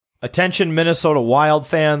Attention Minnesota Wild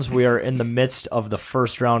fans, we are in the midst of the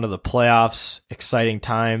first round of the playoffs. Exciting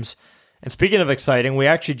times. And speaking of exciting, we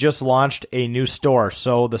actually just launched a new store.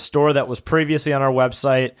 So the store that was previously on our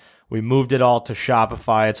website, we moved it all to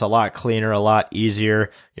Shopify. It's a lot cleaner, a lot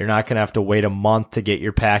easier. You're not going to have to wait a month to get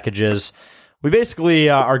your packages. We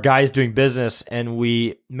basically are guys doing business, and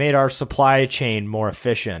we made our supply chain more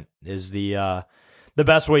efficient is the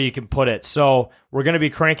best way you can put it. So we're going to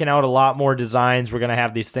be cranking out a lot more designs. We're going to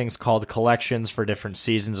have these things called collections for different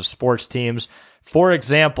seasons of sports teams. For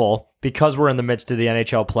example, because we're in the midst of the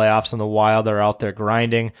NHL playoffs and the Wild are out there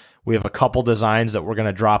grinding, we have a couple designs that we're going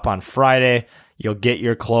to drop on Friday. You'll get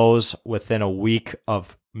your clothes within a week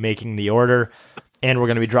of making the order. And we're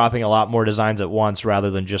going to be dropping a lot more designs at once rather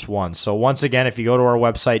than just one. So once again, if you go to our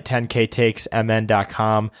website,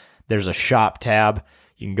 10ktakesmn.com, there's a shop tab.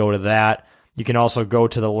 You can go to that. You can also go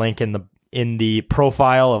to the link in the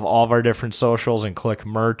profile of all of our different socials and click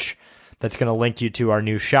merch. That's going to link you to our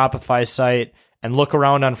new Shopify site. And look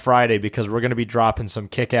around on Friday because we're going to be dropping some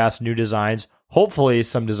kick-ass new designs. Hopefully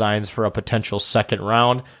some designs for a potential second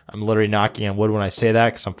round. I'm literally knocking on wood when I say that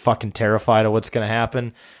because I'm fucking terrified of what's going to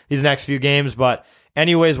happen these next few games. But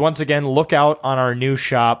anyways, once again, look out on our new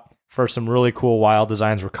shop for some really cool Wild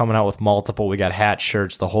designs. We're coming out with multiple. We got hats,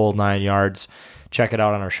 shirts, the whole 9 yards. Check it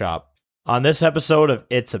out on our shop. On this episode of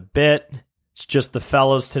It's a Bit, it's just the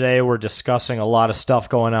fellas today. We're discussing a lot of stuff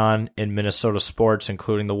going on in Minnesota sports,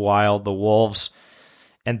 including the Wild, the Wolves.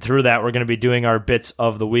 And through that, we're going to be doing our bits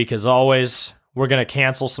of the week as always. We're going to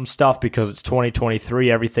cancel some stuff because it's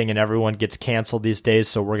 2023. Everything and everyone gets canceled these days,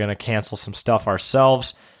 so we're going to cancel some stuff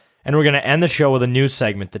ourselves. And we're going to end the show with a new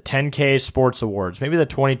segment, the 10K Sports Awards, maybe the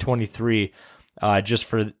 2023, just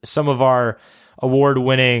for some of our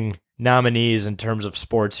award-winning nominees in terms of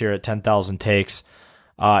sports here at 10,000 Takes.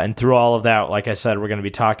 And through all of that, like I said, we're going to be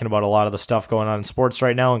talking about a lot of the stuff going on in sports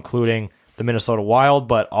right now, including the Minnesota Wild,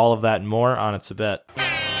 but all of that and more on It's a Bit.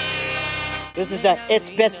 This is the It's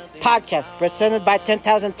Bit podcast presented by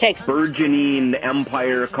 10,000 Takes. Burgeoning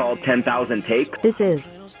empire called 10,000 Takes. This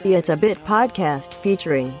is the It's a Bit podcast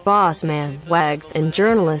featuring Boss Man, Wags, and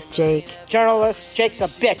journalist Jake. Journalist Jake's a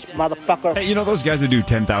bitch, motherfucker. Hey, you know those guys that do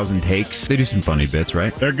 10,000 takes? They do some funny bits,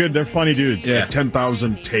 right? They're good. They're funny dudes. Yeah.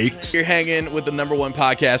 10,000 Takes. You're hanging with the number one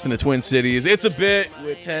podcast in the Twin Cities. It's a Bit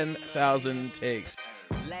with 10,000 Takes.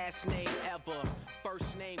 Last name ever,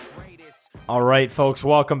 first name greatest. All right, folks,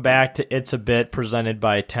 welcome back to It's a Bit, presented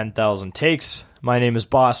by 10,000 Takes. My name is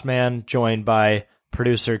Boss Man, joined by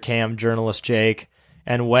producer Cam, journalist Jake,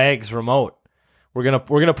 and Wags Remote. We're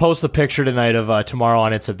gonna post the picture tonight of tomorrow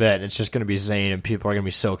on It's a Bit. And it's just gonna be Zane, and people are gonna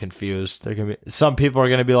be so confused. Some people are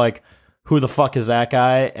gonna be like, "Who the fuck is that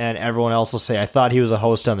guy?" And everyone else will say, "I thought he was a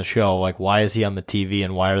host on the show. Like, why is he on the TV?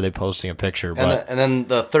 And why are they posting a picture?" But and then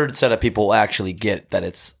the third set of people will actually get that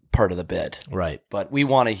it's part of the bit, right? But we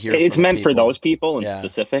want to hear. It's from meant people. for those people in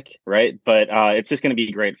specific, right? But it's just going to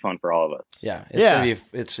be great fun for all of us. Yeah, it's gonna be.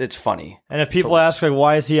 It's funny. And if people ask like,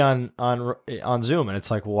 "Why is he on Zoom?" and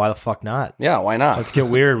it's like, "Well, why the fuck not?" Yeah, why not? Let's get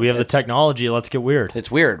weird. We have the technology. Let's get weird.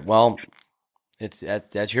 It's weird. Well,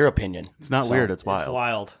 that's your opinion. It's not weird. It's wild. It's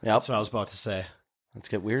wild. Yep. That's what I was about to say. Let's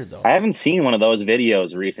get weird though. I haven't seen one of those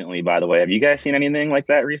videos recently, by the way. Have you guys seen anything like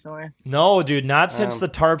that recently? No, dude, not since the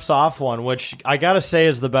Tarps Off one, which I gotta say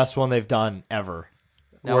is the best one they've done ever.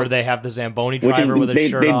 Where they have the Zamboni driver with his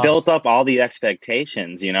shirt off. They built up all the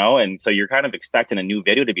expectations, and so you're kind of expecting a new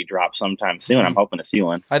video to be dropped sometime soon. I'm hoping to see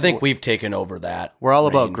one. I think we've taken over that. We're all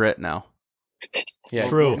about grit now. Yeah,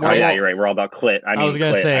 true. Oh yeah, you're right. We're all about clit. I was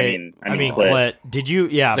gonna say. I mean clit. Did you?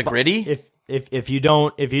 Yeah, the gritty. If you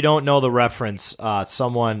don't know the reference,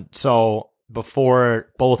 before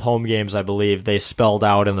both home games, I believe they spelled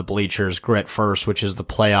out in the bleachers "grit first," which is the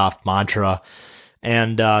playoff mantra,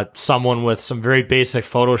 and someone with some very basic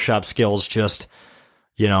Photoshop skills just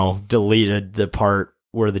deleted the part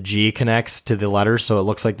where the G connects to the letter, so it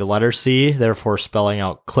looks like the letter C, therefore spelling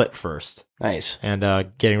out clit first. Nice. And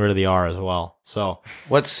getting rid of the R as well. So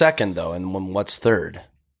what's second though, and what's third?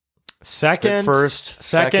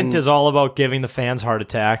 Second is all about giving the fans heart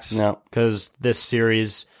attacks. No, because this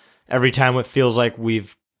series, every time it feels like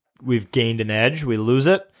we've gained an edge, we lose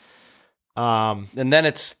it. And then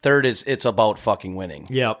it's about fucking winning.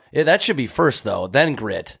 Yep. Yeah, that should be first though, then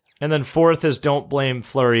grit. And then fourth is don't blame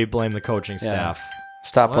Fleury, blame the coaching staff.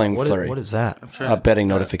 Stop blaming Fleury. What is that? A betting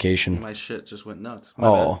notification. My shit just went nuts.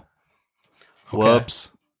 Okay.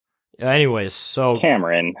 Whoops. Anyways, so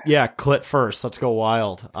Cameron. Yeah, clit first. Let's go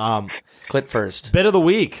Wild. Clit first. Bit of the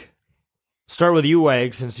week. Start with you,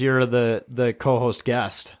 Wag, since you're the co-host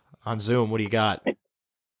guest on Zoom. What do you got?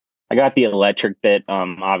 I got the electric bit.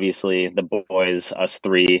 Obviously, the boys, us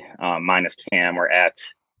three, minus Cam, were at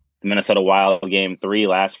Minnesota Wild game 3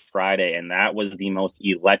 last Friday, and that was the most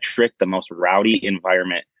electric, the most rowdy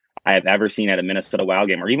environment I have ever seen at a Minnesota Wild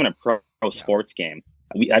game or even a pro sports game.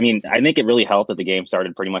 I mean, I think it really helped that the game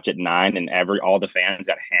started pretty much at 9 and all the fans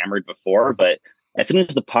got hammered before. But as soon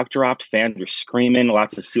as the puck dropped, fans were screaming,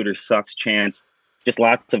 lots of Suter sucks chants, just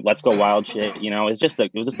lots of let's go Wild shit. You know, it was just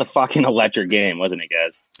a fucking electric game, wasn't it,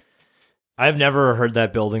 guys? I've never heard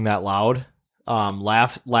that building that loud.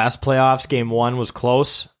 Last playoffs, game 1 was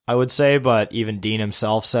close, I would say, but even Dean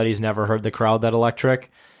himself said he's never heard the crowd that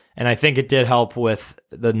electric. And I think it did help with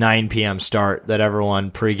the 9 p.m. start that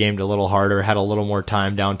everyone pre-gamed a little harder, had a little more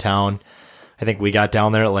time downtown. I think we got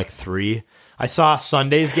down there at like 3. I saw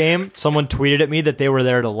Sunday's game. Someone tweeted at me that they were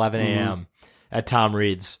there at 11 a.m. at Tom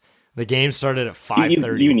Reed's. The game started at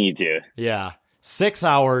 5:30. You need to. Yeah. 6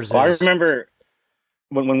 hours. Well, I remember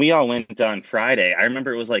when we all went on Friday, I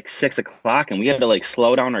remember it was like 6 o'clock and we had to like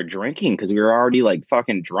slow down our drinking because we were already like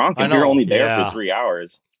fucking drunk and we were only there for 3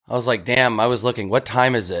 hours. I was like, damn, I was looking, what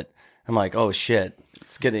time is it? I'm like, oh shit.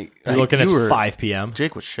 It's getting... You're looking at 5 p.m.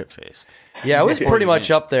 Jake was shit-faced. Yeah, I was pretty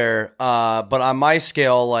much up there. But on my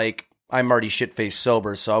scale, like, I'm already shit-faced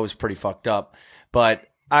sober, so I was pretty fucked up. But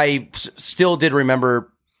I still did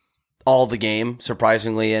remember all the game,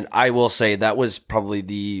 surprisingly. And I will say that was probably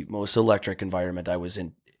the most electric environment I was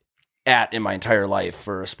in my entire life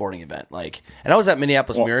for a sporting event. Like, and I was at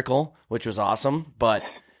Minneapolis Miracle, which was awesome, but...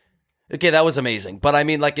 Okay, that was amazing. But I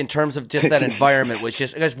mean, like, in terms of just that environment, which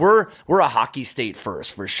is, guys, we're a hockey state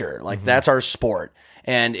first, for sure. Like, that's our sport.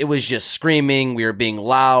 And it was just screaming. We were being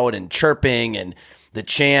loud and chirping and the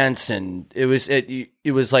chants. And it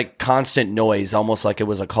was like constant noise, almost like it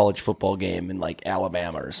was a college football game in like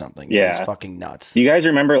Alabama or something. Yeah. It was fucking nuts. You guys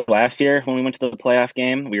remember last year when we went to the playoff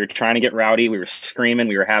game? We were trying to get rowdy. We were screaming.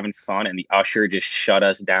 We were having fun. And the usher just shut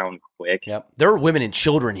us down quick. Yep. There are women and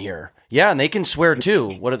children here. Yeah, and they can swear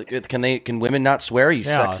too. Can women not swear? You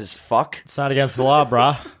sexist fuck. It's not against the law,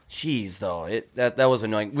 brah. Jeez, though, that was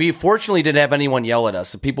annoying. We fortunately didn't have anyone yell at us.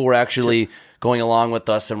 So people were actually going along with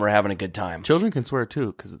us and we're having a good time. Children can swear too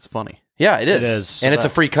because it's funny. Yeah, it is. It is. And it's a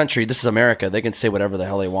free country. This is America. They can say whatever the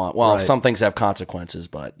hell they want. Well, some things have consequences,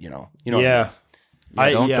 but you know. Yeah.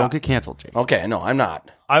 Don't get canceled, Jake. Okay, no, I'm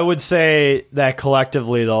not. I would say that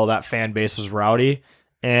collectively, though, that fan base was rowdy.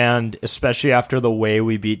 And especially after the way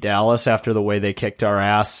we beat Dallas, after the way they kicked our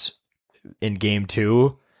ass in game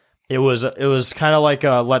 2, it was kind of like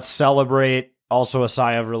a let's celebrate, also a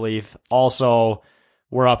sigh of relief. Also,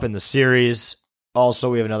 we're up in the series.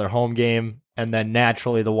 Also, we have another home game. And then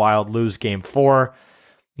naturally the Wild lose game 4.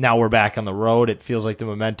 Now we're back on the road. It feels like the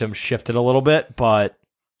momentum shifted a little bit, but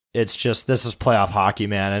it's just, this is playoff hockey,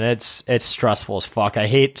 man. And it's stressful as fuck. I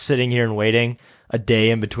hate sitting here and waiting a day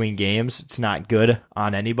in between games. It's not good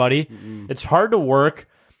on anybody. It's hard to work.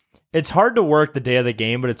 It's hard to work the day of the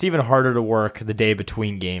game, but it's even harder to work the day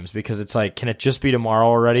between games because it's like, can it just be tomorrow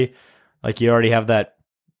already? Like you already have that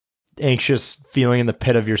anxious feeling in the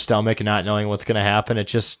pit of your stomach and not knowing what's going to happen.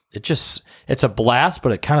 It's a blast,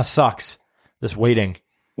 but it kind of sucks, this waiting.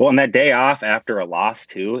 Well, and that day off after a loss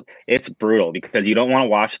too, it's brutal because you don't want to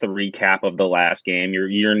watch the recap of the last game.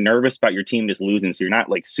 You're nervous about your team just losing, so you're not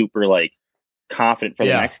like super like confident for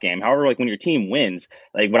the next game. However, like when your team wins,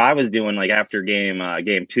 like what I was doing like after game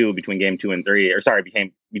 2, between game 2 and 3,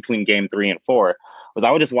 between game 3 and 4, was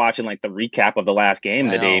I was just watching like the recap of the last game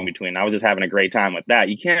the day in between. I was just having a great time with that.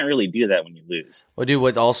 You can't really do that when you lose. Well, dude,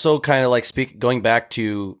 what also kind of like going back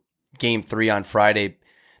to game 3 on Friday,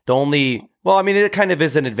 it kind of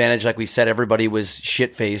is an advantage. Like we said, everybody was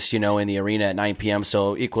shit-faced, in the arena at 9 p.m.,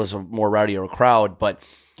 so equals a more rowdier crowd. But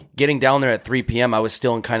getting down there at 3 p.m., I was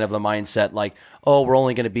still in kind of the mindset like, oh, we're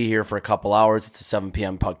only going to be here for a couple hours. It's a 7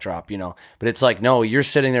 p.m. puck drop, But it's like, no, you're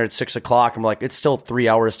sitting there at 6 o'clock. I'm like, it's still 3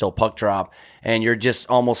 hours till puck drop. And you're just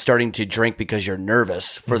almost starting to drink because you're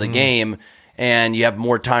nervous for the game and you have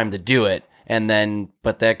more time to do it.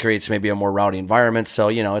 But that creates maybe a more rowdy environment. So,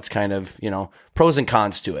 it's kind of, pros and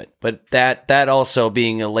cons to it. But that also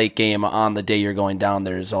being a late game on the day you're going down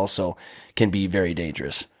there is also can be very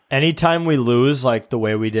dangerous. Anytime we lose like the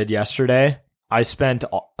way we did yesterday, I spent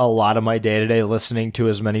a lot of my day-to-day listening to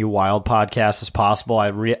as many Wild podcasts as possible. I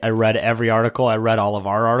read every article. I read all of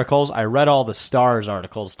our articles. I read all the Stars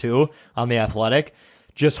articles too on The Athletic,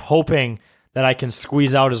 just hoping that I can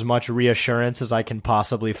squeeze out as much reassurance as I can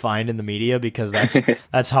possibly find in the media because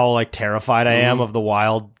that's how like terrified I am of the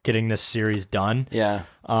Wild getting this series done. Yeah.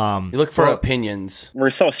 You look for opinions. We're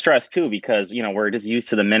so stressed too because we're just used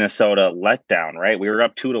to the Minnesota letdown, right? We were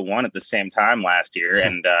up 2-1 at the same time last year,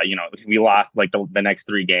 and we lost like the next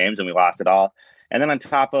 3 games and we lost it all. And then on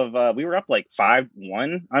top of, we were up like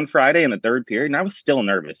 5-1 on Friday in the third period, and I was still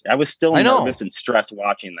nervous. I was still nervous and stressed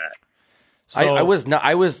watching that. So,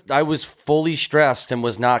 I was fully stressed and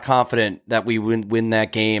was not confident that we would win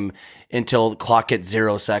that game until the clock hit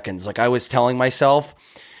 0 seconds. Like I was telling myself,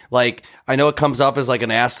 like, I know it comes off as like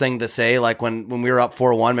an ass thing to say, like when we were up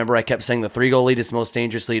 4-1, remember I kept saying the 3-goal lead is the most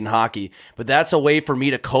dangerous lead in hockey. But that's a way for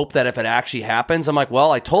me to cope that if it actually happens, I'm like,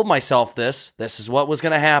 well, I told myself this is what was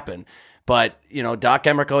going to happen. But, you know, Doc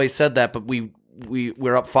Emmerich always said that, but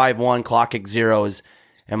we're up 5-1, clock at 0 is,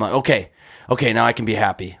 and I'm like, okay, now I can be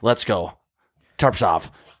happy. Let's go. Tarps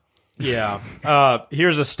off. Yeah.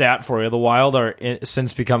 Here's a stat for you. The Wild are,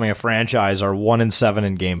 since becoming a franchise, are 1-7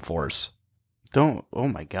 in Game 4s. Oh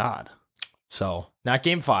my God. So, not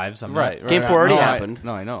Game 5s. Right. Game 4 already happened.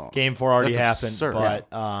 I know. Game 4 already That's happened. absurd. But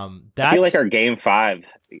I feel like our Game 5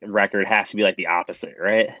 record has to be like the opposite,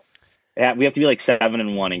 right? Yeah, we have to be like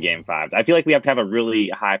 7-1 in Game 5s. I feel like we have to have a really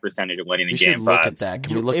high percentage of winning in Game 5s. We should look at that.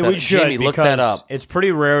 Can we look we that? should, Jamie, look that up. It's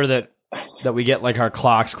pretty rare that we get like our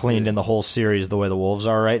clocks cleaned in the whole series the way the Wolves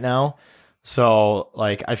are right now. So,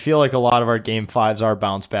 like, I feel like a lot of our Game 5s are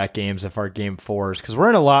bounce back games if our Game 4s, because we're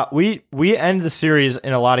in a lot. We end the series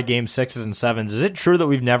in a lot of Game 6s and 7s. Is it true that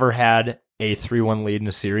we've never had a 3-1 lead in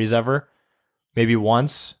a series ever? Maybe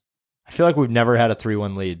once. I feel like we've never had a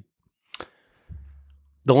 3-1 lead.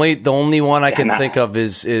 The only one I can think of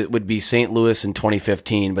would be St. Louis in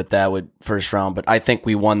 2015, but that would first round. But I think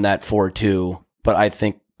we won that 4-2. But I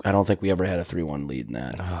don't think we ever had a 3-1 lead in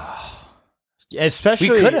that.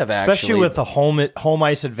 Especially, we could have especially with the home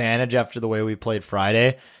ice advantage after the way we played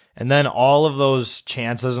Friday, and then all of those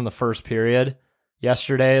chances in the first period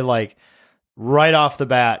yesterday, like right off the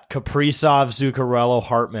bat, Kaprizov, Zuccarello,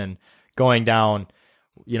 Hartman going down.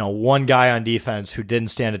 You know, one guy on defense who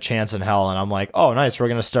didn't stand a chance in hell, and I'm like, oh, nice, we're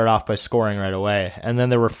going to start off by scoring right away. And then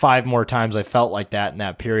there were 5 more times I felt like that in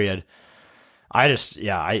that period. I don't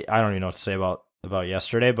even know what to say about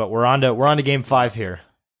yesterday, but we're on to Game 5 here.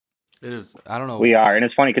 It is. I don't know. We are, and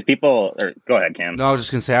it's funny because people. Go ahead, Cam. No, I was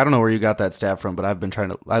just gonna say I don't know where you got that stat from, but I've been trying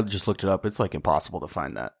to. I just looked it up. It's like impossible to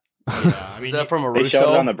find that. Yeah, I mean, is that from a Russo? They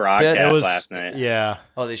showed it on the broadcast last night. Yeah.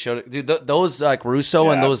 Oh, they showed it, dude. Those like Russo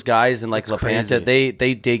and those guys and like LaPanta,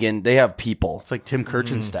 they dig in. They have people. It's like Tim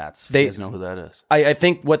Kirchin stats. If you guys know who that is. I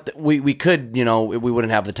think we could, you know, we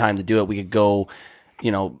wouldn't have the time to do it. We could go, you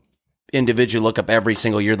know, individually look up every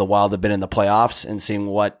single year the Wild have been in the playoffs and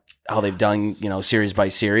seeing how they've done, you know, series by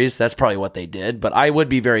series. That's probably what they did. But I would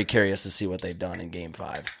be very curious to see what they've done in Game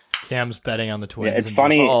 5. Cam's betting on the Twins. Yeah, it's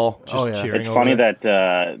funny. Cheering it's funny over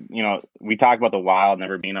that you know, we talk about the Wild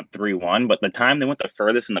never being up 3-1, but the time they went the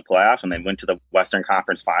furthest in the playoffs and they went to the Western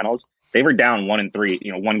Conference Finals, they were down 1-3.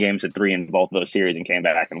 You know, 1 game to 3 in both of those series and came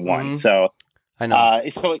back and won. Mm-hmm. So I know.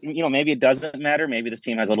 So you know, maybe it doesn't matter. Maybe this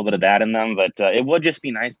team has a little bit of that in them, but it would just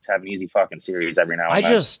be nice to have an easy fucking series every now and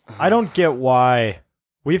then. I don't get why.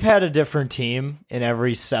 We've had a different team in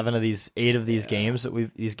every 8 of these games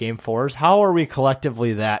these Game 4s. How are we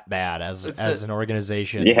collectively that bad as an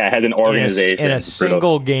organization? Yeah, as an organization in a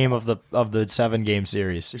single game of the 7-game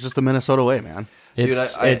series. It's just the Minnesota way, man.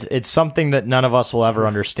 It's something that none of us will ever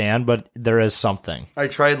understand, but there is something. I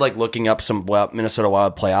tried like looking up some Minnesota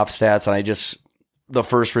Wild playoff stats, and the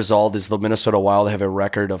first result is the Minnesota Wild have a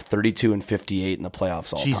record of 32-58 in the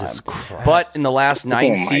playoffs all Jesus time. Christ. But in the last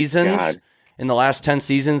 9 seasons. God. In the last 10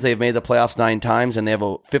 seasons, they've made the playoffs 9 times, and they have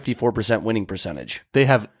a 54% winning percentage. They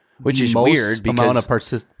have which is most weird because amount of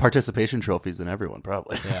participation trophies than everyone,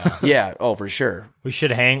 probably. Yeah, yeah. Oh, for sure. We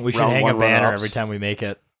should hang a banner every time we make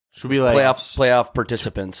it. Should be like playoff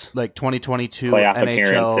participants, like 2022 playoff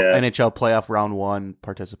appearance, NHL playoff round 1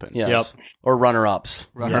 participants. Yes. Yep, or runner-ups.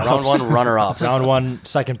 Round 1 runner-ups. Round 1,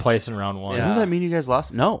 second place in round 1. Doesn't that mean you guys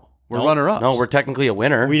lost? No. We're runner-ups. No, we're technically a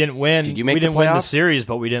winner. We didn't win. Did you make we the didn't win the playoffs? series,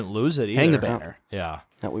 but we didn't lose it either. Hang the banner. Yeah.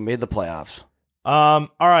 No, we made the playoffs. All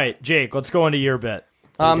right, Jake, let's go into your bit.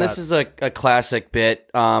 This is a classic bit.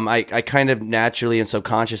 I kind of naturally and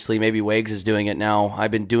subconsciously, maybe Wags is doing it now.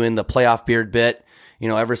 I've been doing the playoff beard bit, you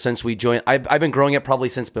know, ever since we joined. I've been growing it probably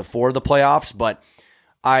since before the playoffs, but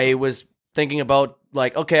I was thinking about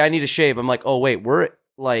like, okay, I need to shave. I'm like, oh wait, we're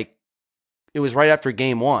like, it was right after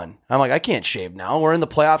game 1. I'm like, I can't shave now. We're in the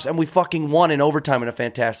playoffs, and we fucking won in overtime in a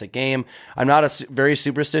fantastic game. I'm not a very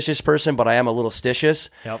superstitious person, but I am a little stitious.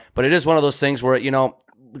 Yep. But it is one of those things where, you know,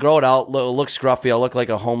 grow it out, look scruffy. I'll look like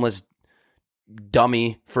a homeless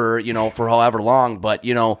dummy for however long, but,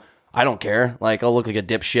 you know, I don't care. Like, I'll look like a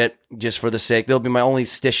dipshit just for the sake. That'll be my only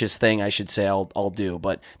stitious thing I should say I'll do.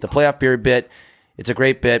 But the playoff beard bit, it's a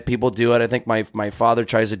great bit. People do it. I think my father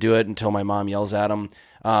tries to do it until my mom yells at him.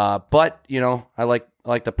 But, you know, I like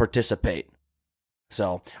to participate.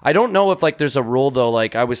 So I don't know if like there's a rule though.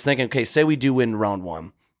 Like I was thinking, okay, say we do win round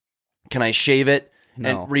 1, can I shave it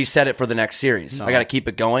and reset it for the next series? I got to keep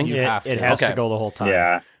it going. It has to go the whole time.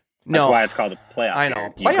 Yeah. That's why it's called a playoff. I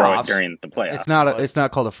know. You grow it Playoffs. during the playoffs. It's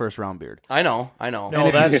not called a first round beard. I know.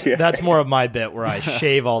 No, that's more of my bit where I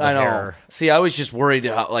shave all the hair. See, I was just worried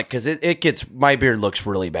how, like, because it gets, my beard looks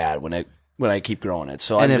really bad when I keep growing it.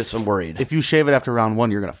 So I'm worried. If you shave it after round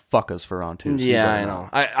 1, you're gonna fuck us for round 2. So yeah, I know.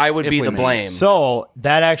 I would be the blame. So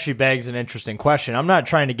that actually begs an interesting question. I'm not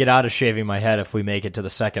trying to get out of shaving my head if we make it to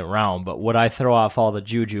the second round, but would I throw off all the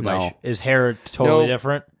juju? Is hair totally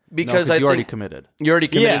different? Because you already committed. You already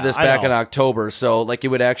committed this back in October, so like it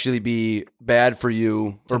would actually be bad for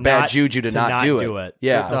you or bad juju to not do it.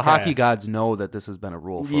 Yeah, the hockey gods know that this has been a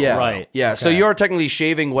rule. For a while. Right. Yeah, so you're technically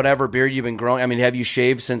shaving whatever beard you've been growing. I mean, have you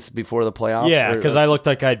shaved since before the playoffs? Yeah, because I looked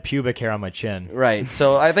like I had pubic hair on my chin. Right.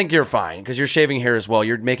 So I think you're fine because you're shaving hair as well.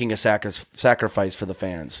 You're making a sacrifice for the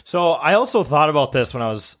fans. So I also thought about this when I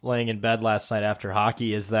was laying in bed last night after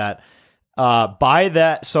hockey. Is that by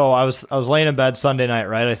that? So I was laying in bed Sunday night,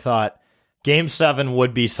 right? I thought Game 7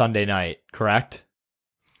 would be Sunday night, correct?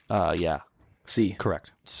 Yeah.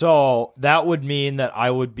 Correct. So that would mean that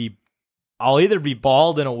I'll either be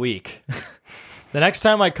bald in a week. The next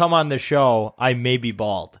time I come on the show, I may be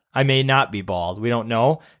bald. I may not be bald. We don't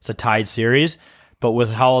know. It's a tied series. But with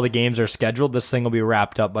how all the games are scheduled, this thing will be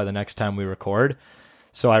wrapped up by the next time we record.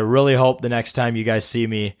 So I really hope the next time you guys see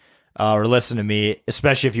me or listen to me,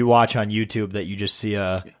 especially if you watch on YouTube, that you just see you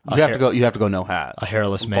have to go no hat, a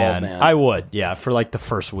hairless man. I would, yeah, for like the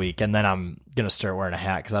first week, and then I'm gonna start wearing a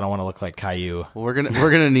hat because I don't want to look like Caillou. Well, we're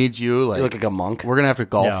gonna need you. Like, you look like a monk. We're gonna have to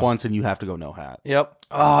golf once, and you have to go no hat. Yep.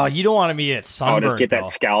 Oh, you don't want me to get sunburned. Just get that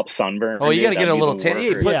scalp sunburn. Oh, you gotta get a little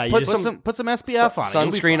tan. Put some SPF on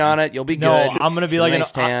it. Sunscreen on it. You'll be good. No, I'm gonna be like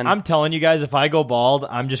nice tan. I'm telling you guys, if I go bald,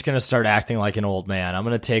 I'm just gonna start acting like an old man. I'm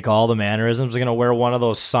gonna take all the mannerisms. I'm gonna wear one of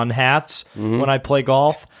those sun hats when I play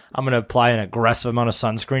golf. I'm gonna apply an aggressive amount of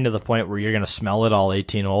sunscreen to the point where you're gonna smell it all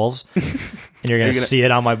 18 holes, and you're gonna see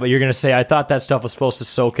it on my. But you're gonna say, I thought that stuff was supposed to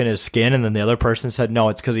soak in his skin, and then the other person said, no,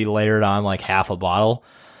 it's because he layered on like half a bottle.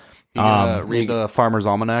 Read the Farmer's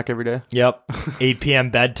Almanac every day. Yep. 8 p.m.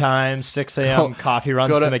 bedtime, 6 a.m. coffee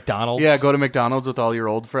runs to McDonald's. Yeah, go to McDonald's with all your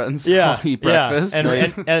old friends. Yeah. Eat breakfast.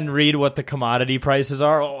 And read what the commodity prices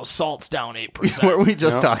are. Oh, salt's down 8%. Weren't we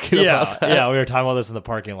just talking about that? Yeah, we were talking about this in the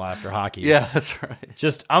parking lot after hockey. Yeah, that's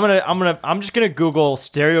right. I'm just gonna Google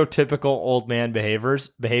stereotypical old man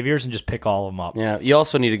behaviors and just pick all of them up. Yeah, you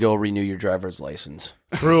also need to go renew your driver's license.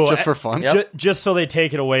 True. Just for fun? Just so they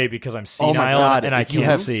take it away because I'm senile and I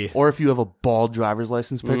can't see. Or if you have a bald driver's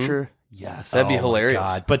license picture, yes. That'd be hilarious.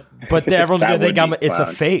 God. But everyone's going to think it's a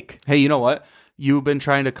fake. Hey, you know what? You've been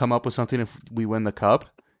trying to come up with something if we win the cup.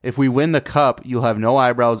 If we win the cup, you'll have no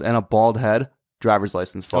eyebrows and a bald head. Driver's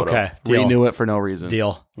license photo. Okay, deal. Renew it for no reason.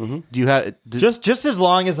 Deal. Mm-hmm. Do you have just as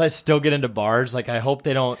long as I still get into bars? Like I hope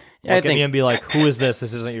they don't look at me and be like, "Who is this?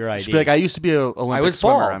 This isn't your ID." Be like, I used to be an Olympic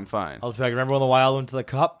swimmer. bald. I'm fine. I'll just be like, "Remember when the Wild went to the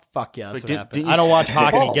Cup? Fuck yeah, that's Like, what happened." didn't you I don't watch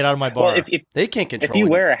hockey. Get out of my bar. Well, if They can't control if you it.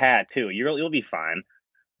 wear a hat too, you'll be fine.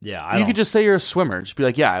 Yeah, You could just say you're a swimmer. Just be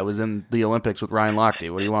like, yeah, I was in the Olympics with Ryan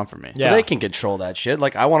Lochte. What do you want from me? Yeah. Well, they can control that shit.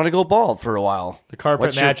 Like, I wanted to go bald for a while. The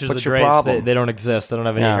carpet matches the what's your drapes. problem? They don't exist. I don't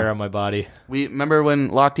have any hair on my body. We remember when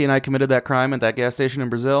Lochte and I committed that crime at that gas station in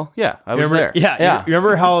Brazil? Yeah, I was there. Yeah. You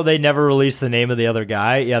remember how they never released the name of the other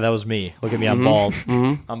guy? Yeah, that was me. Look at me. I'm bald.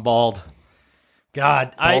 I'm bald.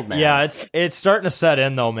 God, Bald man. it's starting to set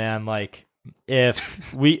in though, man. Like,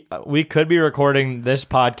 if we could be recording this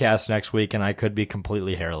podcast next week, and I could be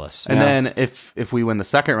completely hairless. And then if we win the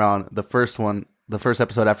second round, the first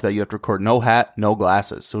episode after that, you have to record no hat, no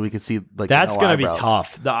glasses, so we can see like that's no going to be eyebrows.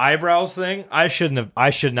 tough. The eyebrows thing, I should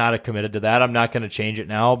not have committed to that. I'm not going to change it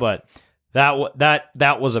now, but that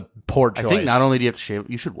was a poor choice. I think not only do you have to shave,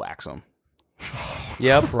 you should wax them.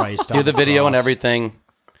 Yep. Christ, do the video and everything.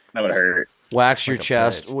 That would hurt. Wax your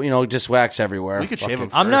chest. Just wax everywhere. We could shave them.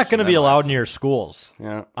 I'm not going to be allowed near schools.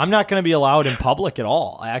 Yeah. I'm not going to be allowed in public at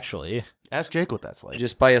all, actually. Ask Jake what that's like.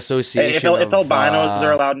 Just by Hey, association. if albinos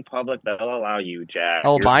are allowed in public, they'll allow you, Jack.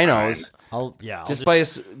 Albinos.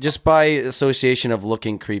 Just by association of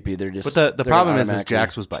looking creepy, they're just. But the problem is automatically-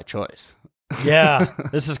 Jack's was by choice. Yeah,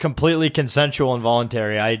 this is completely consensual and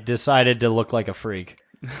voluntary. I decided to look like a freak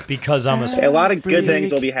because I'm A lot of good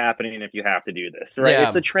things will be happening if you have to do this, right? Yeah.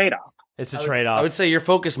 It's a trade-off. It's a trade-off. I would say your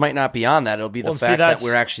focus might not be on that. It'll be the fact that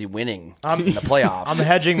we're actually winning in the playoffs. I'm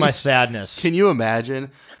hedging my sadness. Can you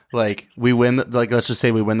imagine Like we win, like let's just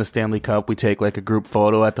say we win the Stanley Cup. We take like a group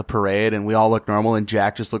photo at the parade, and we all look normal, and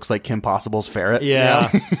Jack just looks like Kim Possible's ferret. Yeah,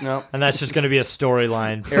 No. and that's just going to be a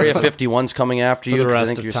storyline. Area 51's coming after For you the 'cause I rest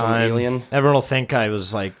think of you're some time, alien. everyone will think I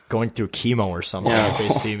was like going through chemo or something if they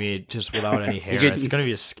see me just without any hair. It's gonna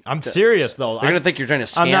be. I'm serious though. They're gonna think you're trying to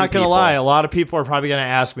scam I'm not gonna people. lie. A lot of people are probably gonna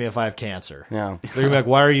ask me if I have cancer. Yeah. They're gonna be like,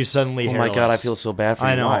 "Why are you suddenly Oh hairless?" my god, I feel so bad for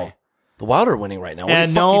you. I know. Why? The Wild are winning right now. What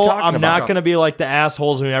And the fuck are you no, talking I'm about? not going to be like the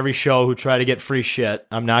assholes in every show who try to get free shit.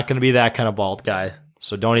 I'm not going to be that kind of bald guy.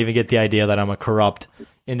 So don't even get the idea that I'm a corrupt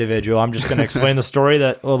individual. I'm just going to explain the story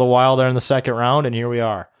that the Wild are in the second round, and here we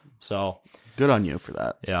are. So Good on you for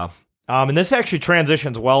that. yeah. And this actually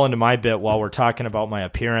transitions well into my bit while we're talking about my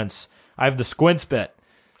appearance. I have the squints bit.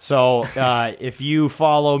 So if you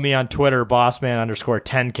follow me on Twitter,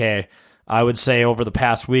 bossman_10K, I would say over the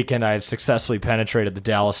past weekend, I've successfully penetrated the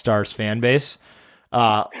Dallas Stars fan base.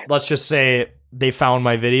 Let's just say they found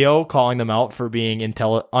my video calling them out for being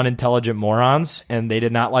unintelligent morons, and they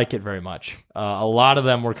did not like it very much. A lot of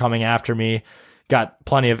them were coming after me, got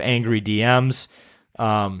plenty of angry DMs.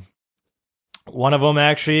 One of them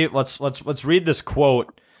actually, let's read this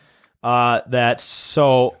quote. What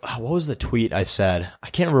was the tweet I said? I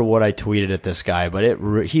can't remember what I tweeted at this guy, but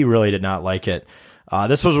he really did not like it.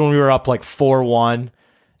 This was when we were up like 4-1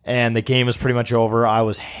 and the game was pretty much over. I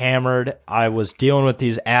was hammered. I was dealing with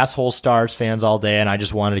these asshole Stars fans all day, and I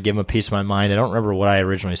just wanted to give them a piece of my mind. I don't remember what I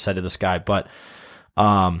originally said to this guy, but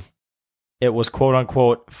it was quote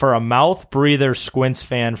unquote, "For a mouth breather Squints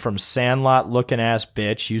fan from Sandlot looking ass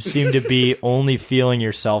bitch, you seem to be only feeling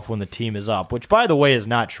yourself when the team is up," which by the way is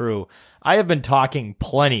not true. I have been talking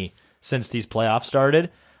plenty since these playoffs started.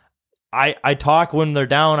 I talk when they're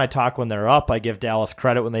down. I talk when they're up. I give Dallas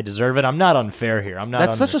credit when they deserve it. I'm not unfair here. I'm not.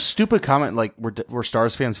 That's such a stupid comment. Like, were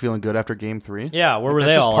Stars fans feeling good after Game 3? Yeah, where were That's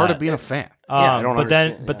they just all part at? of being a fan. I don't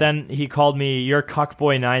understand. But then he called me "You're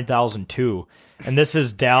Cuckboy 9002," and this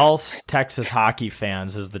is Dallas, Texas hockey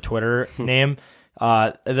fans is the Twitter name.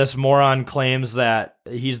 This moron claims that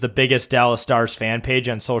he's the biggest Dallas Stars fan page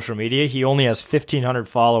on social media. He only has 1,500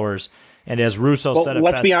 followers. And as Russo said it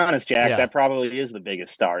let's best, be honest, Jack, yeah. that probably is the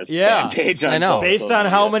biggest Stars Yeah. fan page on I know. social Based on media.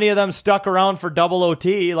 how many of them stuck around for double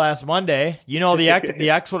OT last Monday, you know the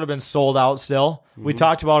X would have been sold out still. We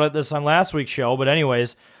talked about this on last week's show, but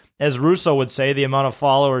anyways, as Russo would say, the amount of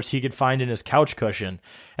followers he could find in his couch cushion.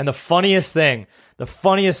 And the funniest thing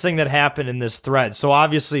that happened in this thread, so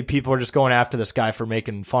obviously people are just going after this guy for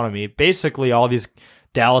making fun of me. Basically, all these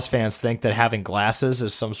Dallas fans think that having glasses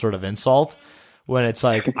is some sort of insult, when it's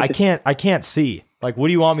like, I can't see. Like, what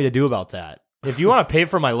do you want me to do about that? If you want to pay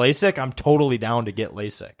for my LASIK, I'm totally down to get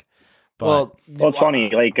LASIK. But, well, it's funny.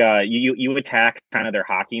 Like you attack kind of their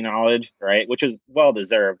hockey knowledge, right? Which is well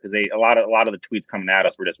deserved because a lot of the tweets coming at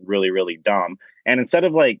us were just really, really dumb. And instead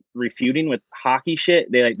of like refuting with hockey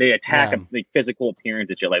shit, they attack a physical appearance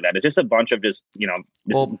and shit like that. It's just a bunch of just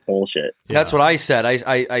bullshit. That's what I said.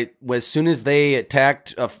 I as soon as they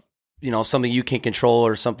attacked something you can't control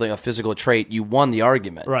or something, a physical trait, you won the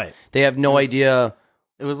argument. Right. They have no idea.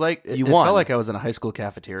 It was like it won. felt like I was in a high school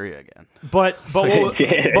cafeteria again. But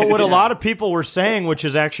what a lot of people were saying, which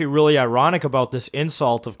is actually really ironic about this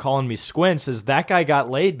insult of calling me Squints, is that guy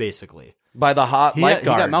got laid basically By the hot He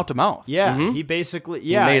lifeguard. got mouth to mouth. Yeah, he basically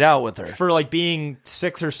He made out with her. for like being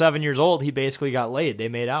 6 or 7 years old. He basically got laid. They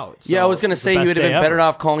made out. So Yeah, I was going to it's the say you best would have day been better ever.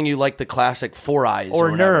 off calling you like the classic Four Eyes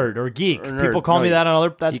or whatever. nerd or geek. Or nerd. People call No, me that on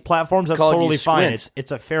other platforms. That's called you totally fine. Squints.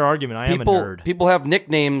 It's a fair argument. I am a nerd. People have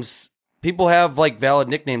nicknames. People have like valid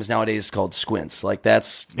nicknames nowadays called Squints. Like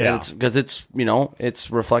that's because it's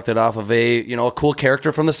reflected off of a cool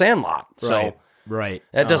character from the Sandlot. So Right.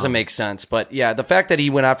 that doesn't make sense. But yeah, the fact that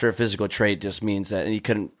he went after a physical trait just means that he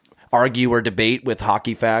couldn't argue or debate with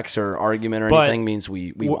hockey facts or argument or But anything means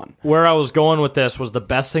we won. Where I was going with this was the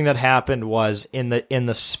best thing that happened was in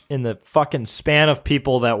the fucking span of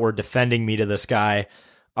people that were defending me to this guy.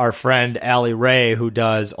 Our friend Allie Ray, who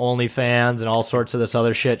does OnlyFans and all sorts of this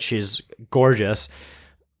other shit, she's gorgeous.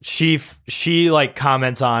 She like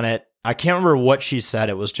comments on it. I can't remember what she said.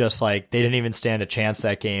 It was just like they didn't even stand a chance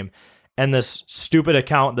that game. And this stupid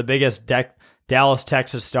account, the biggest Dallas,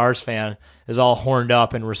 Texas Stars fan, is all horned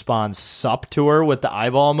up and responds sup to her with the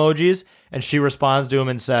eyeball emojis. And she responds to him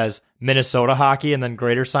and says Minnesota hockey and then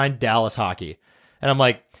greater sign Dallas hockey. And I'm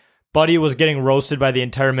like, Buddy was getting roasted by the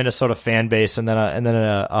entire Minnesota fan base, and then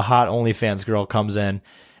a hot OnlyFans girl comes in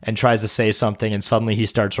and tries to say something, and suddenly he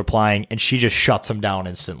starts replying, and she just shuts him down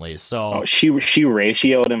instantly. So she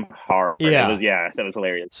ratioed him hard. Yeah. That was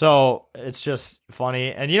hilarious. So it's just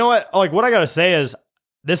funny. And you know what? Like, what I gotta say is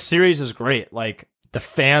this series is great. Like, the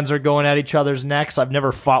fans are going at each other's necks. I've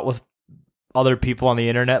never fought with other people on the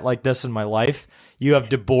internet like this in my life. You have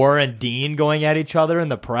DeBoer and Dean going at each other in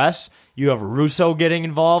the press. You have Russo getting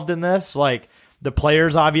involved in this. Like, the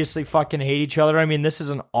players obviously fucking hate each other. I mean, this is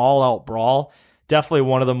an all-out brawl. Definitely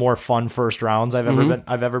one of the more fun first rounds I've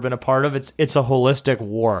ever been a part of. It's a holistic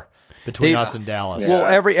war between us and Dallas. Well,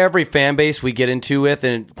 every fan base we get into with,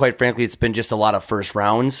 and quite frankly, it's been just a lot of first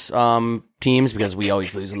rounds teams because we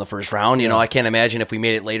always lose in the first round. You know, I can't imagine if we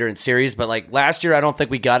made it later in series, but like last year, I don't think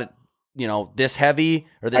we got it, you know, this heavy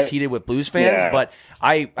or this heated with Blues fans. But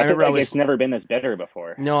I remember it's never been this bitter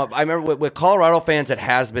before. No, I remember with Colorado fans, it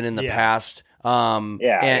has been in the past. And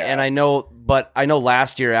I know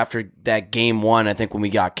last year after that game 1, I think when we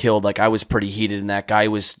got killed, like I was pretty heated, and that guy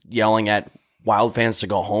was yelling at Wild fans to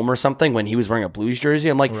go home or something when he was wearing a Blues jersey.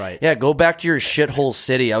 I'm like, yeah, go back to your shithole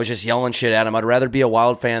city. I was just yelling shit at him. I'd rather be a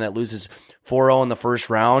Wild fan that loses 4-0 in the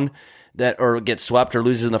first round or gets swept or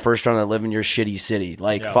loses in the first round than live in your shitty city.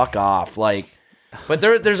 Like, fuck off. Like, but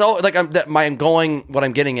there's always like what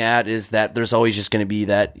I'm getting at is that there's always just going to be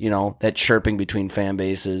that, you know, that chirping between fan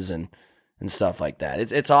bases and stuff like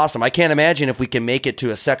that. It's awesome. I can't imagine if we can make it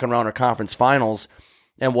to a second round or conference finals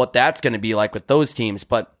and what that's going to be like with those teams.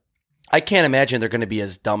 But I can't imagine they're going to be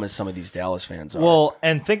as dumb as some of these Dallas fans are. Well,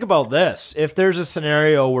 and think about this. If there's a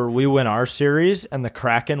scenario where we win our series and the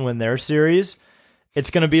Kraken win their series,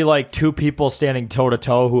 it's going to be like two people standing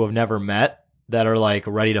toe-to-toe who have never met that are like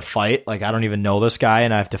ready to fight. Like, I don't even know this guy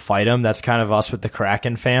and I have to fight him. That's kind of us with the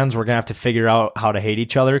Kraken fans. We're going to have to figure out how to hate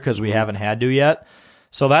each other because we haven't had to yet.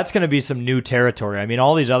 So that's going to be some new territory. I mean,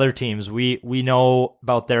 all these other teams, we know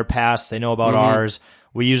about their past. They know about ours.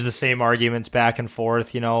 We use the same arguments back and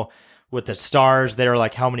forth, you know. With the Stars, they're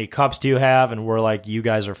like, how many cups do you have? And we're like, you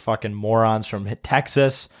guys are fucking morons from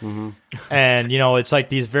Texas. And, you know, it's like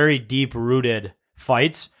these very deep-rooted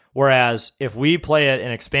fights. Whereas if we play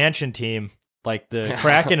an expansion team, like the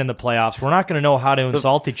Kraken in the playoffs, we're not going to know how to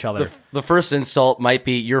insult each other. The first insult might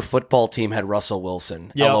be your football team had Russell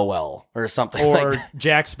Wilson, LOL, or something or like that.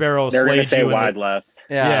 Jack Sparrow They're going to slayed say you wide left.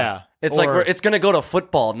 Yeah. It's like it's going to go to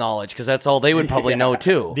football knowledge because that's all they would probably know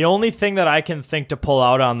too. The only thing that I can think to pull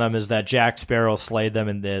out on them is that Jack Sparrow slayed them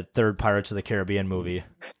in the third Pirates of the Caribbean movie.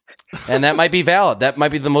 And that might be valid. That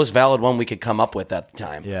might be the most valid one we could come up with at the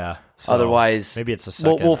time. Yeah. So otherwise, maybe it's a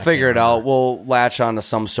second. We'll figure it out. We'll latch on to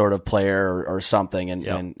some sort of player or something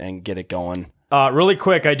and get it going. Really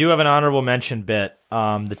quick, I do have an honorable mention bit,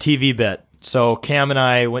 the TV bit. So Cam and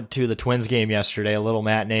I went to the Twins game yesterday, a little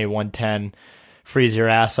matinee 110 freeze your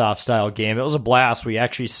ass off style game. It was a blast. We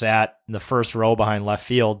actually sat in the first row behind left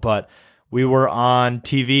field, but we were on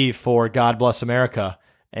TV for God Bless America,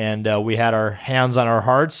 and we had our hands on our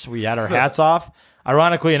hearts. We had our hats off.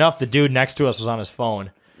 Ironically enough, the dude next to us was on his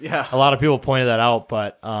phone. Yeah. A lot of people pointed that out,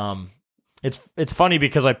 but it's funny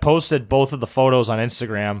because I posted both of the photos on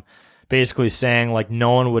Instagram basically saying like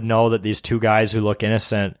no one would know that these two guys who look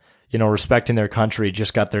innocent, you know, respecting their country,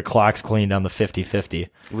 just got their clocks cleaned on the 50-50.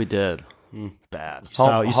 We did. Bad.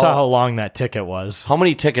 You saw how long that ticket was. How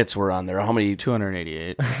many tickets were on there? How many?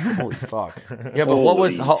 288. Holy fuck! Yeah, but what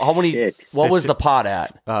was how many? Shit. What was the pot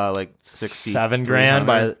at? Like 60. $7,000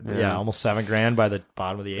 by almost $7,000 by the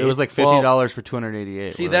bottom of the eighth. It was like $50 for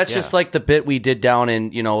 288. See, that's just like the bit we did down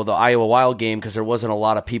in the Iowa Wild game because there wasn't a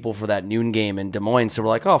lot of people for that noon game in Des Moines. So we're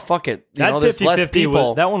like, oh fuck it, there's less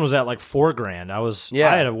people. That one was at like $4,000.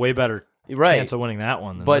 I had a way better chance of winning that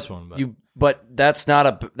one than this one. But that's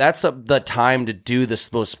not the time to do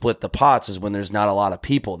those split the pots is when there's not a lot of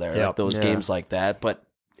people there, like those games like that. But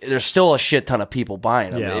there's still a shit ton of people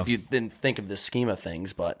buying them if you didn't think of the scheme of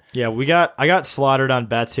things. But yeah, I got slaughtered on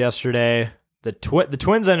bets yesterday. The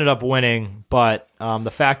Twins ended up winning, but the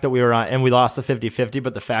fact that we were on and we lost the 50-50,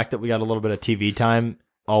 but the fact that we got a little bit of TV time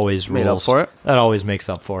always made rules. up for it. That always makes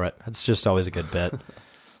up for it. It's just always a good bit.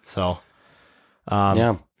 So,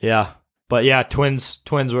 yeah. But yeah, Twins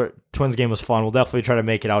game was fun. We'll definitely try to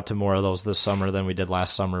make it out to more of those this summer than we did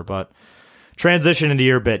last summer. But transition into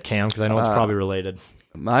your bit, Cam, because I know it's probably related.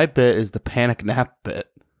 My bit is the panic nap bit.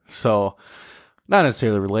 So not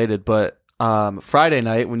necessarily related, but Friday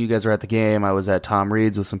night when you guys were at the game, I was at Tom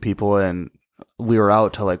Reed's with some people, and we were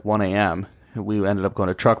out till like 1 a.m. We ended up going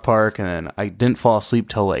to Truck Park, and then I didn't fall asleep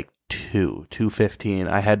till like 2:15.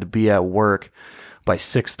 I had to be at work by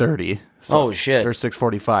 6:30. Oh shit! Or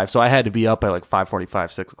 6:45. So I had to be up by like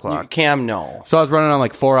 5:45, 6 o'clock. Cam, no. So I was running on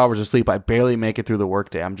like 4 hours of sleep. I barely make it through the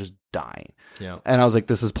workday. I'm just dying. Yeah. And I was like,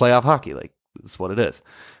 this is playoff hockey. Like, this is what it is.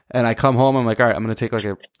 And I come home. I'm like, all right, I'm going to take like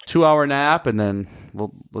a 2-hour nap, and then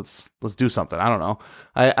let's do something. I don't know.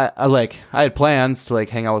 I had plans to like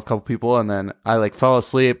hang out with a couple people, and then I like fell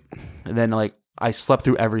asleep, and then like I slept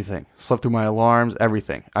through everything. Slept through my alarms,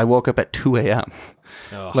 everything. I woke up at 2 a.m.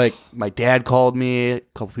 Ugh. Like, my dad called me. A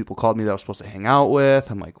couple people called me that I was supposed to hang out with.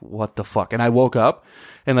 I'm like, what the fuck? And I woke up,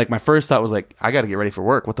 and like my first thought was like, I got to get ready for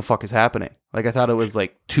work. What the fuck is happening? Like, I thought it was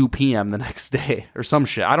like 2 p.m. the next day or some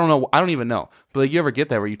shit. I don't know. I don't even know. But like, you ever get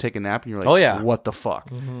that where you take a nap and you're like, Oh, yeah. what the fuck?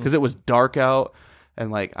 Because it was dark out, and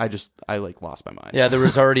like I like lost my mind. Yeah, there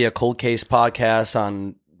was already a cold case podcast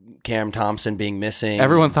on Cam Thompson being missing.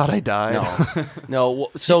 Everyone thought I died. No.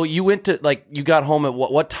 So you went to, like, you got home at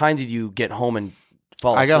what time did you get home and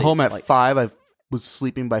fall asleep? I got home at like, 5. I was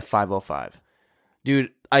sleeping by 5:05.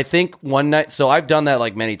 Dude, I think one night, so I've done that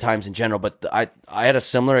like many times in general, but I had a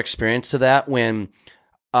similar experience to that when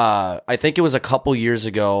I think it was a couple years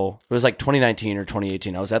ago. It was like 2019 or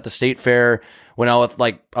 2018. I was at the state fair when I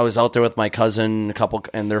was out there with my cousin, a couple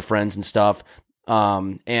and their friends and stuff.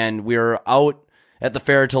 And we were out at the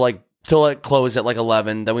fair till it closed at like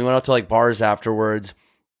 11. Then we went out to like bars afterwards.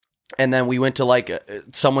 And then we went to like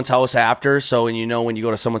someone's house after. So, and when you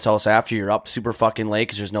go to someone's house after, you're up super fucking late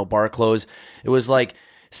because there's no bar closed. It was like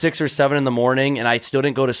 6 or 7 in the morning, and I still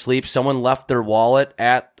didn't go to sleep. Someone left their wallet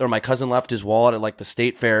or my cousin left his wallet at like the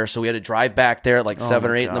state fair. So we had to drive back there at like 7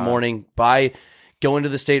 or 8 in the morning, go into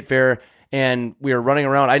the state fair, and we were running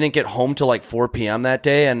around. I didn't get home till like 4 p.m. that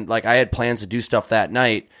day, and like I had plans to do stuff that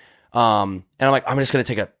night. And I'm like, I'm just gonna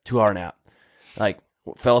take a 2-hour nap. Like,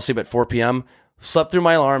 fell asleep at 4 p.m. Slept through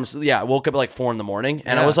my alarms. Yeah, I woke up at like 4 in the morning,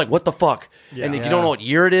 and I was like, "What the fuck?" And you don't know what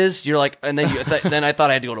year it is. You're like, and then then I thought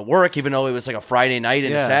I had to go to work, even though it was like a Friday night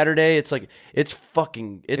and a Saturday. It's like it's fucked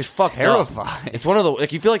terrifying. Up. It's one of the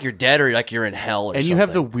like you feel like you're dead or like you're in hell. Or and something. You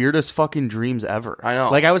have the weirdest fucking dreams ever. I know.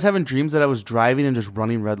 Like I was having dreams that I was driving and just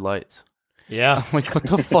running red lights. Yeah. I'm like, what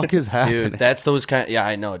the fuck is happening? Dude, that's those kind. Yeah,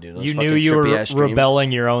 I know, dude. Those You fucking knew you were trippy-ass dreams.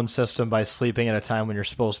 rebelling your own system by sleeping at a time when you're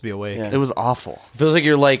supposed to be awake. Yeah. It was awful. It feels like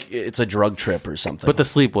you're like it's a drug trip or something. But the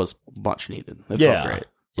sleep was much needed. It felt great.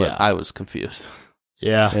 But I was confused.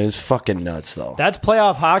 Yeah. It was fucking nuts though. That's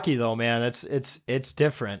playoff hockey though, man. It's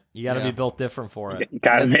different. You got to be built different for it.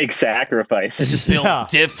 Got to make sacrifices. Built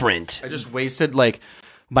different. I just wasted like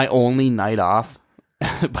my only night off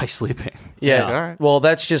by sleeping. Yeah. Like, all right. Well,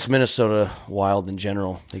 that's just Minnesota Wild in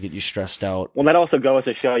general. They get you stressed out. Well, that also goes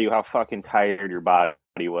to show you how fucking tired your body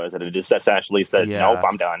was, and it just essentially said, "Nope,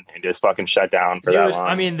 I'm done," and just fucking shut down for that long.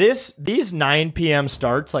 I mean, these 9 p.m.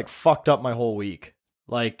 starts like fucked up my whole week.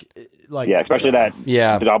 Like yeah, especially that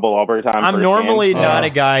double overtime. I'm normally not a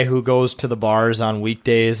guy who goes to the bars on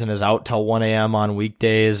weekdays and is out till 1 a.m. on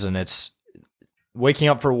weekdays, and it's waking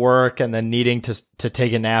up for work and then needing to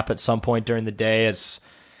take a nap at some point during the day.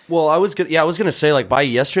 Well, I was gonna say like by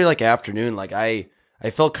yesterday like afternoon, like I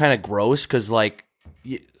felt kind of gross because like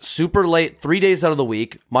super late, 3 days out of the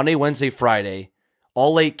week, Monday, Wednesday, Friday,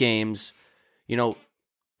 all late games.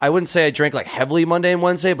 I wouldn't say I drank like heavily Monday and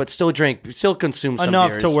Wednesday, but still consumed some enough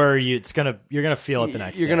beers. to where you're gonna feel it the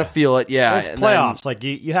next day. You're gonna feel it, yeah. It's playoffs. Like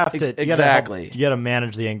you have to exactly. You gotta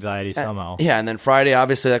manage the anxiety somehow. Yeah, and then Friday,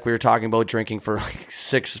 obviously, like we were talking about, drinking for like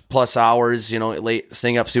 6+ hours. Late,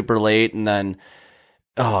 staying up super late, and then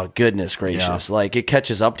oh goodness gracious, like it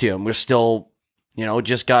catches up to you, and we're still.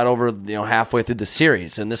 Just got over, halfway through the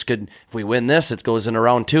series. And this could, if we win this, it goes into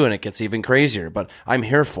round 2 and it gets even crazier. But I'm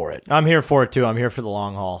here for it. I'm here for it too. I'm here for the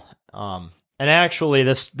long haul. And actually,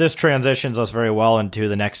 this transitions us very well into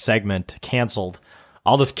the next segment, Canceled.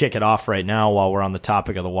 I'll just kick it off right now while we're on the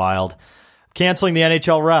topic of the Wild. Canceling the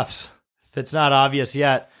NHL refs. If it's not obvious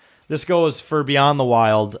yet, this goes for beyond the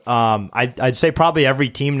Wild. I'd say probably every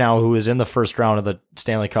team now who is in the first round of the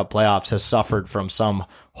Stanley Cup playoffs has suffered from some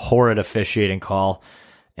horrid officiating call.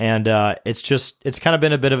 And it's kind of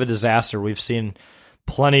been a bit of a disaster. We've seen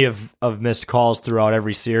plenty of missed calls throughout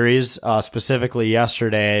every series. Specifically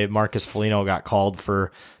yesterday, Marcus Foligno got called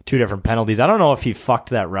for 2 different penalties. I don't know if he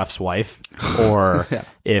fucked that ref's wife or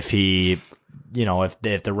if he... if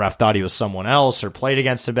the ref thought he was someone else or played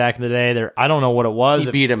against him back in the day, I don't know what it was.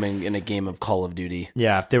 He beat him in a game of Call of Duty.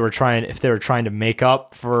 Yeah, if they were trying to make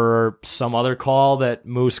up for some other call that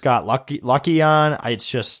Moose got lucky on, I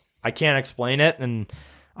can't explain it. And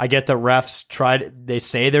I get the refs they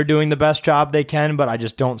say they're doing the best job they can, but I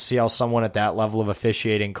just don't see how someone at that level of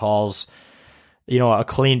officiating calls, a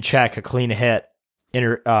clean check, a clean hit,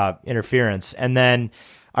 interference, and then.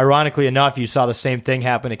 Ironically enough, you saw the same thing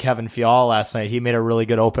happen to Kevin Fiala last night. He made a really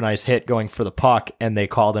good open ice hit going for the puck, and they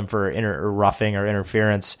called him for roughing or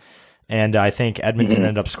interference. And I think Edmonton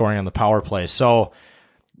ended up scoring on the power play. So,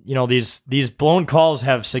 these blown calls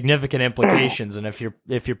have significant implications. And if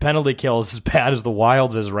your penalty kill is as bad as the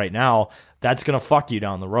Wild's is right now, that's going to fuck you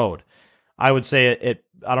down the road. I would say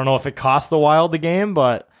I don't know if it cost the Wild the game,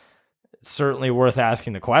 but it's certainly worth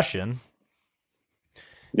asking the question.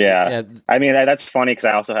 Yeah. I mean, that's funny because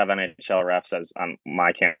I also have NHL refs as on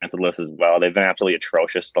my canceled list as well. They've been absolutely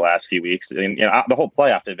atrocious the last few weeks. And, the whole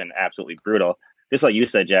playoff has been absolutely brutal. Just like you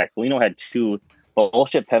said, Jack, Foligno had 2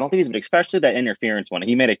 bullshit penalties, but especially that interference one.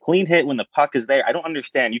 He made a clean hit when the puck is there. I don't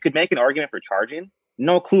understand. You could make an argument for charging.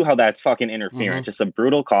 No clue how that's fucking interference. Just a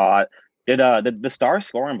brutal call. Did the Stars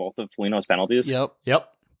score on both of Foligno's penalties? Yep.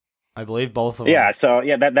 I believe both of them. Yeah, so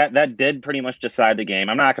that did pretty much decide the game.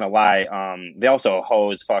 I'm not gonna lie. They also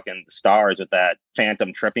hosed fucking the Stars with that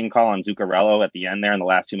phantom tripping call on Zuccarello at the end there in the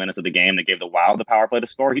last 2 minutes of the game. They gave the Wild the power play to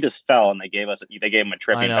score. He just fell, and they gave him a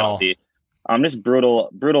tripping penalty. Just brutal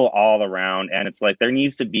all around. And it's like there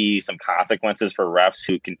needs to be some consequences for refs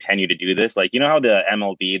who continue to do this. Like, you know how the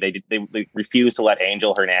MLB they refuse to let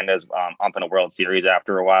Angel Hernandez ump in a World Series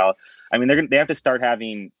after a while. I mean, they have to start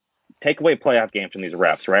take away playoff games from these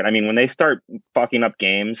refs, right? I mean, when they start fucking up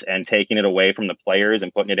games and taking it away from the players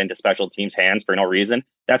and putting it into special teams' hands for no reason,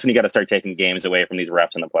 that's when you got to start taking games away from these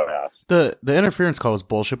refs in the playoffs. The interference call was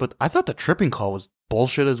bullshit, but I thought the tripping call was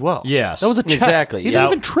bullshit as well. Yes, that was a check. Exactly. He didn't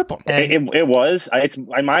even trip him. It was. It's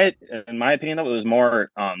in my opinion, though, it was more.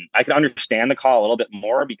 I could understand the call a little bit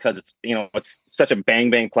more because it's such a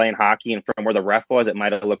bang play in hockey, and from where the ref was, it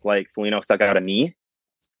might have looked like Foligno stuck out a knee.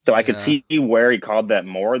 So I could see where he called that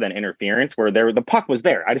more than interference, where the puck was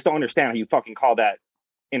there. I just don't understand how you fucking call that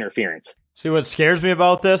interference. See, what scares me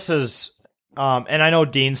about this is, and I know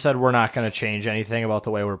Dean said we're not going to change anything about the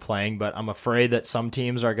way we're playing, but I'm afraid that some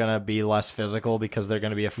teams are going to be less physical because they're going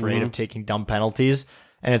to be afraid of taking dumb penalties,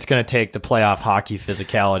 and it's going to take the playoff hockey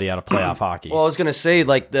physicality out of playoff hockey. Well, I was going to say,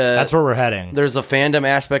 like, that's where we're heading. There's a fandom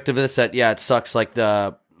aspect of this that, it sucks, like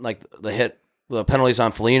the hit. The penalties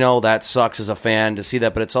on Foligno, that sucks as a fan to see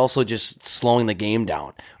that, but it's also just slowing the game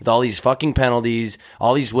down with all these fucking penalties,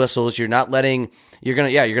 all these whistles. You're gonna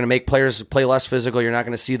make players play less physical. You're not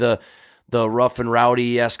gonna see the rough and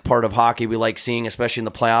rowdy-esque part of hockey we like seeing, especially in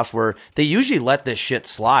the playoffs, where they usually let this shit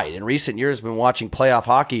slide. In recent years, I've been watching playoff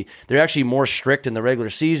hockey. They're actually more strict in the regular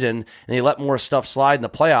season, and they let more stuff slide in the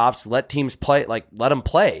playoffs. Let teams play, let them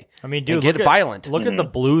play. I mean, dude, get violent. Look at the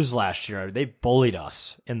Blues last year. They bullied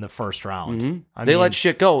us in the first round. They let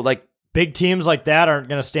shit go. Like, big teams like that aren't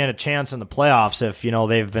going to stand a chance in the playoffs if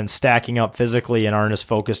they've been stacking up physically and aren't as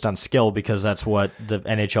focused on skill, because that's what the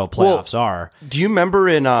NHL playoffs are. Do you remember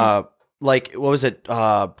in what was it,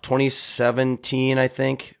 2017, I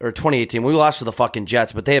think, or 2018? We lost to the fucking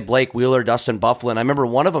Jets, but they had Blake Wheeler, Dustin Byfuglien. I remember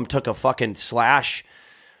one of them took a fucking slash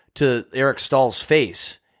to Eric Stahl's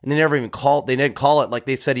face, and they never even called. They didn't call it. Like,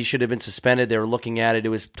 they said he should have been suspended. They were looking at it. It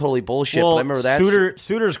was totally bullshit. Well, but I remember that.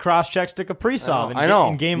 Suter's cross-checks to Kaprizov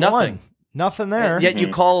in game Nothing. 1. Nothing there. Yet you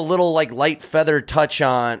call a little, light feather touch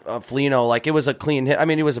on Foligno, like it was a clean hit. I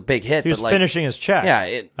mean, it was a big hit. He was finishing his check.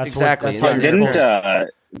 Yeah, exactly.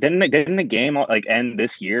 Didn't the game end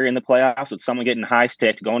this year in the playoffs with someone getting high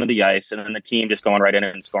sticked, going to the ice, and then the team just going right in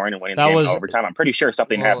and scoring and winning the game in overtime? I'm pretty sure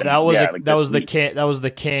something happened. That was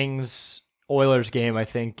the Kings Oilers game. I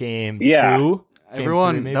think game 2.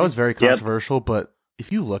 Everyone, that was very controversial. But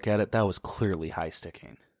if you look at it, that was clearly high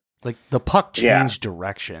sticking. Like, the puck changed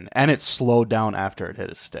direction, and it slowed down after it hit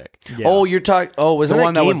his stick. Yeah. Oh, you're talking. Oh, was it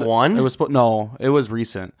game 1? It was no, it was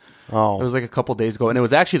recent. Oh, it was like a couple days ago, and it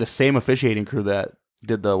was actually the same officiating crew that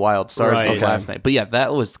did the Wild Stars game last night. But yeah,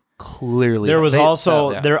 that was clearly. There was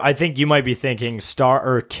I think you might be thinking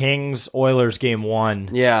Kings Oilers game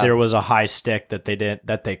 1. Yeah, there was a high stick that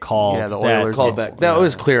they called. Yeah, the Oilers called back. That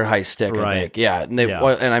was clear high stick, right? I think. Yeah, and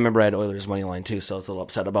I remember I had Oilers money line too, so I was a little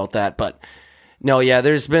upset about that, but. No, yeah,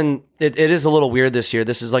 there's been it is a little weird this year.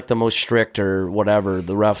 This is like the most strict or whatever.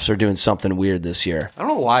 The refs are doing something weird this year. I don't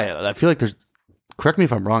know why. I feel like correct me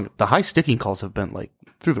if I'm wrong, the high sticking calls have been like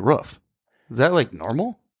through the roof. Is that like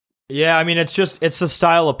normal? Yeah, I mean it's the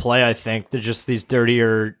style of play, I think. They're just these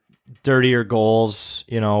dirtier goals,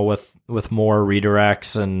 with more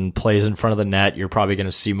redirects and plays in front of the net. You're probably going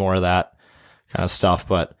to see more of that kind of stuff,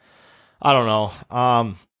 but I don't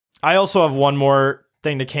know. I also have one more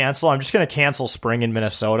thing to cancel. I'm just going to cancel spring in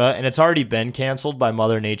Minnesota, and it's already been canceled by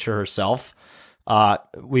Mother Nature herself.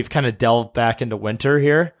 We've kind of delved back into winter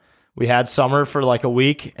here. We had summer for like a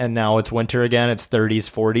week, and now it's winter again. It's 30s,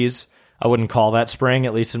 40s. I wouldn't call that spring,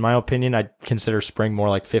 at least in my opinion. I'd consider spring more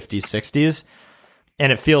like 50s, 60s.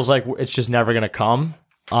 And it feels like it's just never going to come.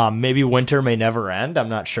 Maybe winter may never end. I'm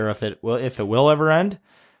not sure if it will ever end.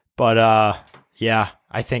 But yeah,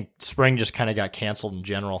 I think spring just kind of got canceled in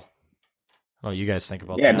general. Oh, you guys think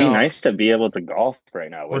about that? Yeah, it'd be nice to be able to golf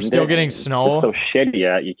right now. We're still getting snow. It's just so shitty.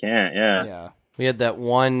 Yeah, you can't. Yeah. We had that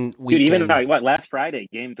one Dude, weekend. even last Friday,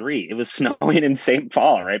 game 3, it was snowing in St.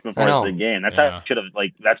 Paul right before the game. That's how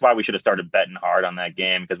that's why we should have started betting hard on that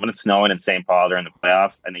game, because when it's snowing in St. Paul during the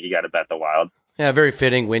playoffs, I think you got to bet the Wild. Yeah, very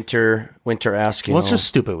fitting winter-esque. Well, it's just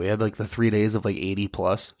stupid. We had like the 3 days of like 80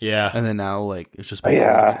 plus. Yeah. And then now like it's just been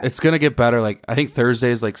it's going to get better. Like I think Thursday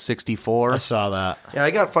is like 64. I saw that. Yeah, I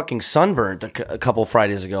got fucking sunburned a couple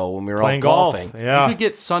Fridays ago when we were Playing all golfing. golf. Yeah. You could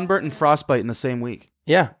get sunburnt and frostbite in the same week.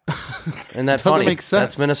 Yeah. And that's Doesn't funny. make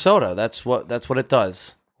sense. That's Minnesota. That's what it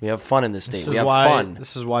does. We have fun in this state. We have why, fun.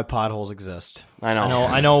 This is why potholes exist. I know.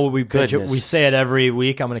 I know we bitch it, Goodness. we say it every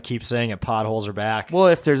week. I'm going to keep saying it. Potholes are back. Well,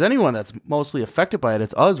 if there's anyone that's mostly affected by it,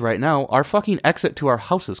 it's us right now. Our fucking exit to our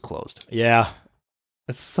house is closed. Yeah.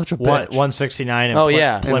 It's such a What, bitch. 169 in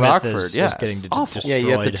in Plymouth Rockford, is yeah, getting it's awful. destroyed. Yeah,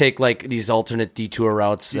 you have to take like these alternate detour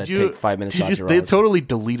routes that take 5 minutes off your They roads. totally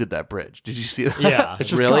deleted that bridge. Did you see that? Yeah. It's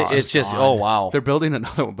just Really? gone. It's just, oh, wow. They're building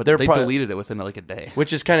another one, but They're they pro- deleted it within like a day.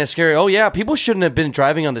 Which is kind of scary. Oh, yeah, people shouldn't have been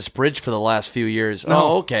driving on this bridge for the last few years. No.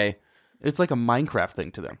 Oh, okay. It's like a Minecraft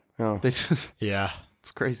thing to them. Oh. They just, Yeah.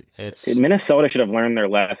 it's crazy. It's Minnesota should have learned their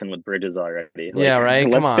lesson with bridges already. Yeah, right?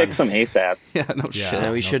 Let's Come on. fix some ASAP. Yeah, no Yeah. shit. Yeah,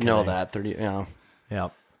 we no should know kidding. that. 30, yeah, yeah.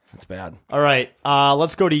 that's bad. All right.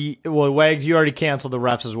 Let's go to Wags. You already canceled the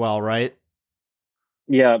refs as well, right?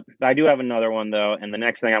 Yeah, I do have another one though, and the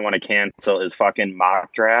next thing I want to cancel is fucking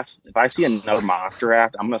mock drafts. If I see another mock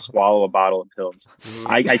draft, I'm gonna swallow a bottle of pills.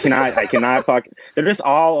 I cannot fuck. They're just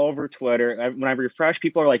all over Twitter. When I refresh,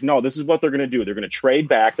 people are like, "No, this is what they're gonna do. They're gonna trade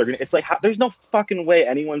back. It's like there's no fucking way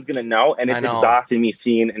anyone's gonna know, and it's I know. exhausting me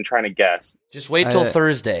seeing and trying to guess. Just wait till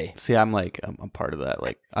Thursday. See, I'm part of that.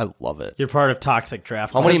 Like, I love it. You're part of toxic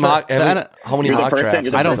draft. How many mock You're the drafts? person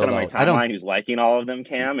have on you my filled out? timeline who's liking all of them,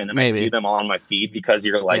 Cam, and then I Maybe. see them all on my feed because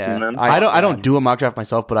you're liking them. I don't do a mock draft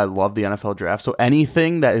myself, but I love the NFL draft. So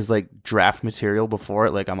anything that is like draft material before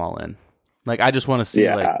it, like I'm all in. Like I just want to see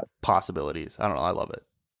like possibilities. I don't know. I love it.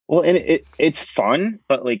 Well, and it's fun,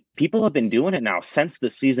 but like people have been doing it now since the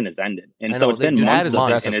season has ended, and I so know, it's they been do that months, as of it,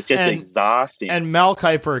 aggressive. and it's just exhausting. And Mel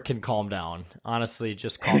Kiper can calm down. Honestly,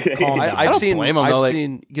 just calm down. I don't seen- blame him I've though. Like,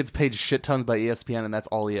 seen- he gets paid shit tons by ESPN, and that's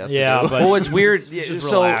all he has. Yeah, to do. but Well, it's weird. Just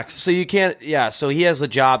so, relax. so you can't. Yeah, so he has the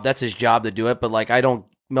job. That's his job to do it. But like, I don't.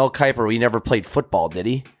 Mel Kiper, he never played football, did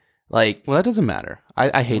he? Like, well, that doesn't matter.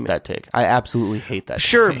 I hate that take. I absolutely hate that.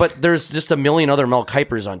 sure, take. but there's just a million other Mel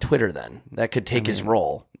Kipers on Twitter then that could take his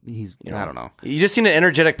role. he's. You know? I don't know. You just need an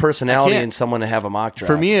energetic personality can't- and someone to have a mock draft.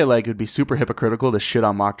 For me, it would be super hypocritical to shit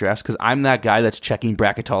on mock drafts because I'm that guy that's checking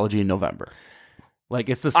bracketology in November. Like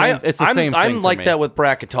it's the same. It's the same thing. I'm for like me. that with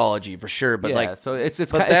bracketology for sure. But Yeah, like, so it's but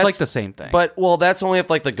it's that's- like the same thing. But well, that's only if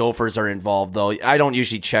like the Gophers are involved, though. I don't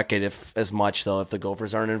usually check it as much though if the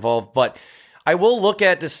Gophers aren't involved. But I will look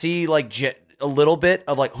at to see like a little bit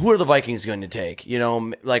of like who are the Vikings going to take? You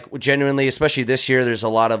know, like genuinely, especially this year, there's a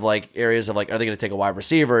lot of like areas of like are they going to take a wide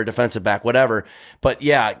receiver, a defensive back, whatever. But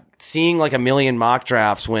yeah, seeing like a million mock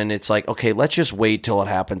drafts when it's like okay, let's just wait till it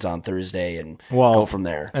happens on Thursday and go from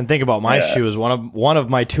there. And think about my shoes. One of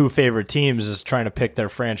my two favorite teams is trying to pick their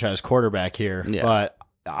franchise quarterback here. Yeah. But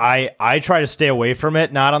I try to stay away from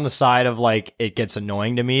it, not on the side of like it gets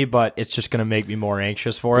annoying to me, but it's just going to make me more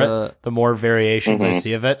anxious for it. The more variations I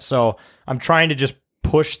see of it. So I'm trying to just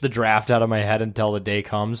push the draft out of my head until the day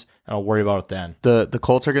comes, and I'll worry about it then. The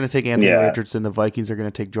Colts are going to take Anthony Richardson. The Vikings are going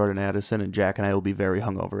to take Jordan Addison, and Jack and I will be very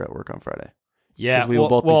hungover at work on Friday. Yeah, 'Cause we will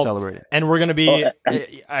both be celebrating. and we're gonna be.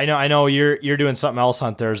 I know you're doing something else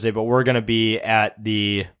on Thursday, but we're gonna be at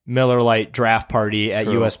the Miller Lite draft party at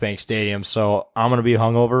US Bank Stadium, so I'm gonna be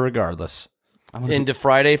hungover regardless. Into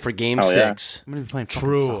Friday for Game 6. I'm going to be playing fucking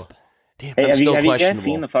True. softball. Damn, Hey, I'm have you still guys questionable.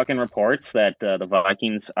 seen the fucking reports that the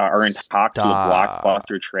Vikings are in talks to a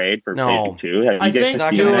blockbuster trade for No. Pick 2? Have I you guys think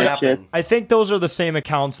seen dude, that shit? I think those are the same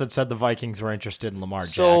accounts that said the Vikings were interested in Lamar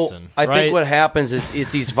So Jackson. I right? think what happens is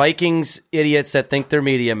it's these Vikings idiots that think they're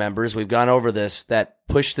media members. We've gone over this that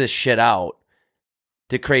push this shit out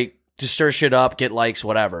to stir shit up, get likes,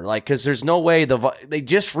 whatever. Like because there's no way they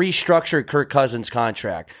just restructured Kirk Cousins'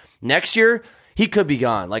 contract next year. He could be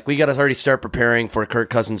gone. Like, we got to already start preparing for Kirk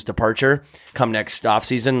Cousins' departure come next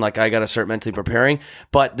offseason. Like, I got to start mentally preparing.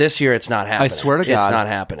 But this year, it's not happening. I swear to God, it's not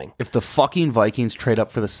happening. If the fucking Vikings trade up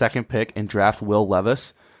for the second pick and draft Will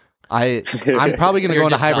Levis, I'm probably going to You're go into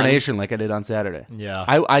just done. hibernation like I did on Saturday. Yeah.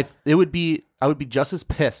 I would be just as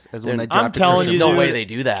pissed as when they drafted. telling Kirk you, There's no dude. way they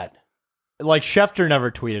do that. like Schefter never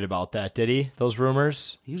tweeted about that, did he? Those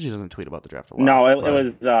rumors? He usually doesn't tweet about the draft a lot. No, it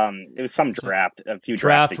was some draft, a few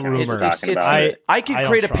draft accounts rumors. talking about it. I could I don't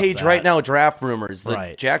create a trust page that. right now, draft rumors. The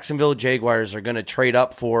Right. Jacksonville Jaguars are going to trade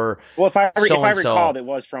up for Well, if I so-and-so. recalled, it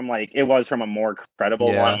was from a more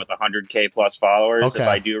credible Yeah. one with 100K plus followers, Okay. if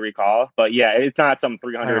I do recall. But yeah, it's not some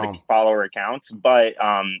 300 I know. follower accounts. But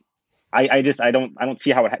I don't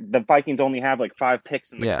see how the Vikings only have like 5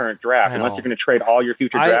 picks in the Yeah. current draft. I Unless know. you're going to trade all your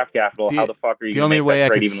future draft capital, the- how the fuck are you The going to only make way that I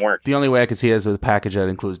trade could even work? the only way I could see is a package that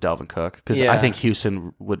includes Dalvin Cook because Yeah. I think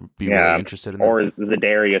Houston would be Yeah, really interested in or that. is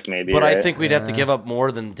Zadarius maybe? But right? I think we'd have to give up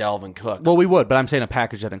more than Dalvin Cook. Well, we would, but I'm saying a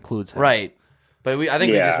package that includes him. Right. But I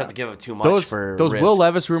think we Yeah. just have to give up too much Those for those risk. Will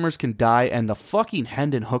Levis rumors can die, and the fucking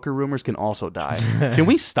Hendon Hooker rumors can also die. Can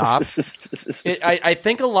we stop? I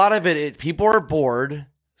think a lot of people are bored,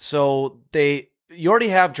 so you already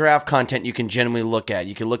have draft content you can genuinely look at.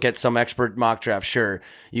 You can look at some expert mock draft, sure.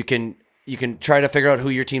 You can try to figure out who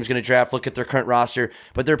your team's going to draft, look at their current roster.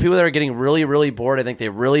 But there are people that are getting really, really bored. I think they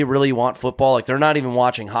really, really want football. Like they're not even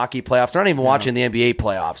watching hockey playoffs. They're not even watching the NBA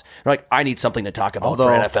playoffs. They're like, I need something to talk about for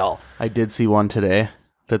NFL. I did see one today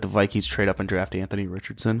that the Vikings trade up and draft Anthony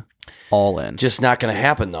Richardson. All in. Just not going to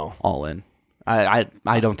happen though. all in. I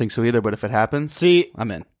don't think so either, but if it happens, See,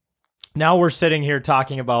 I'm in. now we're sitting here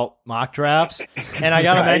talking about mock drafts, and I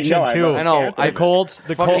got to I mention know, I too. know. I know. The Colts.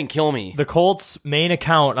 The Fucking kill me. The Colts main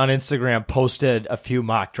account on Instagram posted a few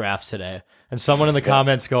mock drafts today, and someone in the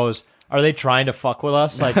comments goes, "Are they trying to fuck with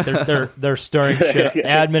us? Like they're stirring shit.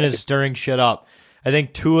 Admin is stirring shit up." I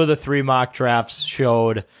think 2 of the 3 mock drafts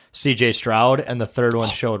showed C.J. Stroud, and the third one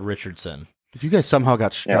showed Richardson. If you guys somehow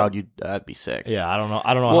got Stroud, that'd be sick. Yeah, I don't know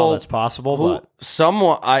how Well, that's possible, but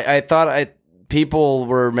I thought people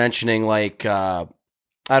were mentioning like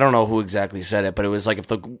I don't know who exactly said it, but it was like if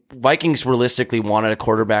the Vikings realistically wanted a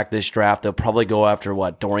quarterback this draft, they'll probably go after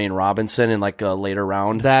Dorian Robinson in like a later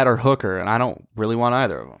round. That or Hooker, and I don't really want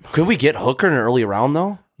either of them. Could we get Hooker in an early round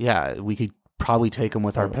though? Yeah, we could probably take him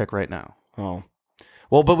with our pick right now. Oh,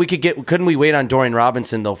 well, but couldn't we wait on Dorian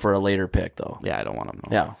Robinson though for a later pick though? Yeah, I don't want him.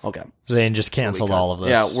 No. Yeah, okay. Zane just canceled all of this.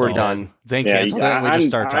 Yeah, we're so- done. Zane Yeah, canceled it, and we just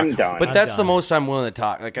start talking. I'm done. But that's the done. most I'm willing to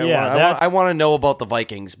talk. Like Yeah, I want to know about the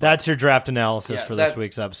Vikings. But That's your draft analysis Yeah, for this that-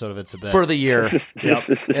 week's episode of It's a Bit. for the year.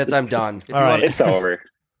 I'm done. All right. It's over.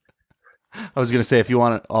 I was going to say, if you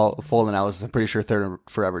want a full analysis, I'm pretty sure Third and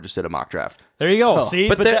Forever just did a mock draft. There you go. So- See,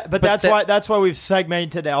 but but that- that's why we've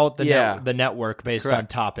segmented out the Yeah. the network based on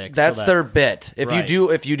topics. That's so that, their bit. If Right.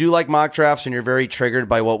 you do like mock drafts and you're very triggered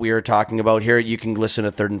by what we are talking about here, you can listen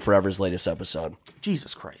to Third and Forever's latest episode.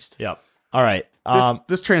 Jesus Christ. Yep. All right.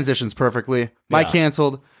 This transitions perfectly. My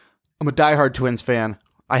canceled. I'm a diehard Twins fan.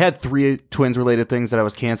 I had 3 Twins-related things that I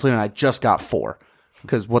was canceling, and I just got 4.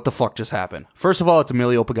 Because what the fuck just happened? First of all, it's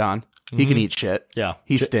Emilio Pagan. He can eat shit. Yeah.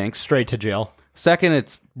 He stinks. Straight to jail. Second,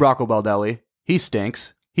 it's Rocco Baldelli. He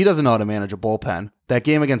stinks. He doesn't know how to manage a bullpen. That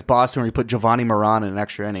game against Boston where he put Giovanni Moran in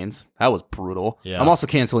extra innings, that was brutal. Yeah. I'm also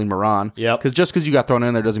canceling Moran. Yep. Because just because you got thrown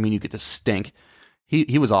in there doesn't mean you get to stink.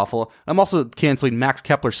 He was awful. I'm also canceling Max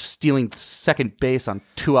Kepler stealing second base on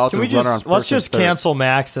 2 outs Can we and a runner on just first. let's just and third. cancel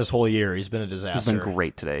Max this whole year? He's been a He's disaster. been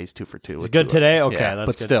great today. He's 2 for 2. He's good today? Okay, that's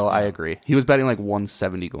but good. still, I agree. He was betting like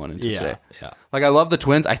 170 going into Yeah. today. Yeah. Like I love the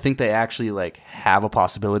Twins. I think they actually like have a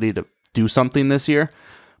possibility to do something this year,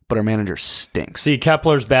 but our manager stinks. See,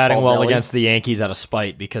 Kepler's batting well Baldelli? against the Yankees out of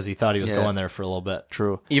spite because he thought he was Yeah. going there for a little bit.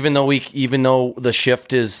 True. Even though the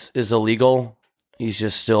shift is illegal, he's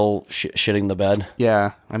just still shitting the bed.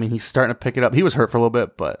 Yeah, I mean he's starting to pick it up. He was hurt for a little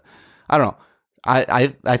bit, but I don't know.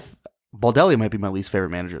 I Baldelli might be my least favorite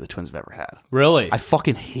manager the Twins have ever had. Really? I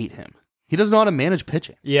fucking hate him. He doesn't know how to manage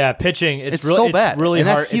pitching, yeah, pitching. It's so bad, It's really and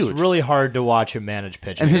that's hard. huge. It's really hard to watch him manage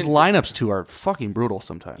pitching. and his lineups too are fucking brutal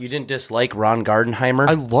sometimes. You didn't dislike Ron Gardenheimer?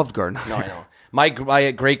 I loved Gardner. No, I know.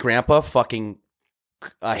 My great grandpa fucking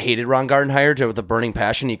hated Ron Gardenhire with a burning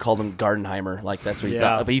passion. He called him Gardenheimer. Like that's what he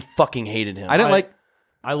thought. But he fucking hated him. I didn't like.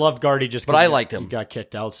 I loved Gardy just But 'cause I he- liked him. He got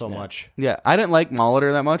kicked out so much. Yeah, I didn't like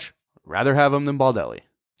Molitor that much. Rather have him than Baldelli.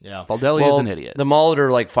 Yeah. Baldelli is an idiot. The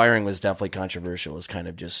Molitor firing was definitely controversial. It was kind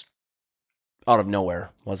of just out of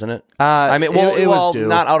nowhere, wasn't it? I mean, it was due.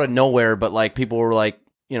 not out of nowhere, but like people were like,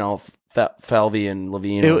 Falvey and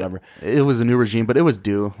Levine or whatever. It was a new regime, but it was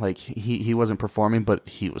due. Like he wasn't performing, but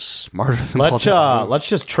he was smarter than Baldelli. Let's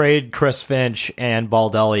just trade Chris Finch and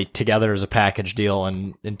Baldelli together as a package deal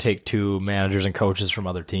and take 2 managers and coaches from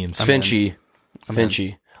other teams. Finchy.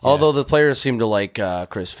 Although the players seem to like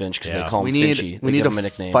Chris Finch because they call him we need Finchy. we They need give to him a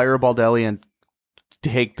nickname. fire Baldelli and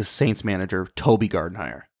take the Saints manager Toby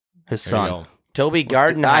Gardenhire, his There you son. go. Toby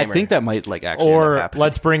Gardenheimer. I think that might actually end up Or happening.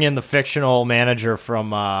 let's bring in the fictional manager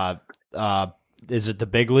from is it the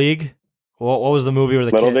big league? What was the movie where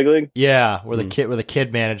the Little kid? Big League? Yeah, where the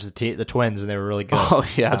kid managed the Twins and they were really good. Oh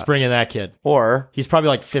yeah. Let's bring in that kid. Or He's probably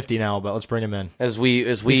like 50 now, but let's bring him in. as we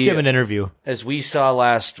Let's give an interview. as we saw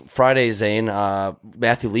last Friday, Zane,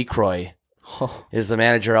 Matthew LeCroy is the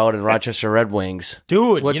manager out in Rochester Red Wings.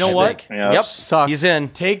 Dude, Which you know I what? think- Yep, Sucks. he's in.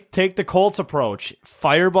 Take the Colts approach.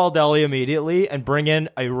 Fire Baldelli immediately and bring in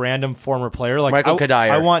a random former player like Michael Kadire.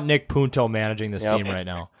 I want Nick Punto managing this Yep. team right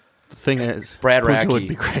now. The thing is, Brad Punto Racky. would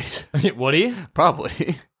be great. Would he?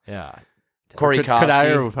 Probably. Yeah. Corey Kadire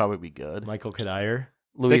Koski, would probably be good. Michael Kadire.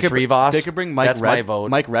 Luis they could, Rivas. They could bring Mike. That's my vote.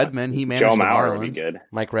 Mike Redmond. He managed Joe the Mauer would be Marlins. good.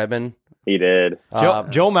 Mike Redmond. He did.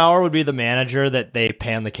 Joe Mauer would be the manager that they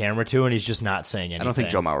pan the camera to, and he's just not saying anything. I don't think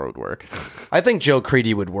Joe Mauer would work. I think Joe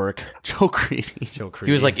Creedy would work. Joe Creedy. Joe Creedy.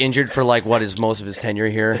 He was like injured for like what is most of his tenure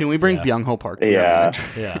here. Can we bring Byung Ho Park? Yeah.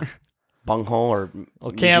 yeah. Bungho or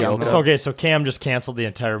Cam. Michioka? It's okay. So Cam just canceled the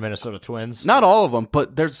entire Minnesota Twins. Not all of them,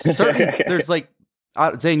 but there's certain. There's like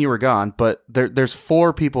Zane, you were gone, but there's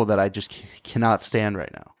 4 people that I just cannot stand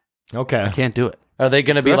right now. Okay. I can't do it. Are they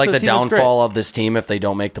going to be The rest like of the the team is great. downfall of this team if they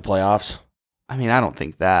don't make the playoffs? I mean, I don't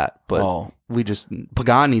think that, but Oh.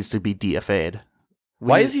 Pagan needs to be DFA'd.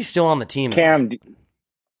 Why is he still on the team? Cam.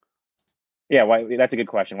 Yeah, why? That's a good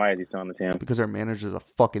question. Why is he still on the team? Because our manager's a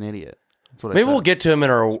fucking idiot. That's what I Maybe said. we'll get to him in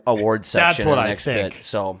our awards section what in the I next think. bit.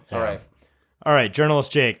 So, Yeah. all right. All right,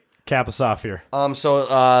 journalist Jake, cap us off here.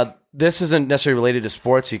 So this isn't necessarily related to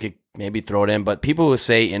sports. You could maybe throw it in, but people who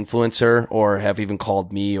say influencer or have even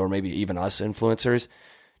called me or maybe even us influencers,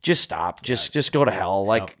 just stop. Just go to hell.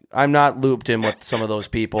 Like I'm not looped in with some of those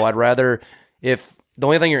people. I'd rather if the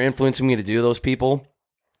only thing you're influencing me to do, those people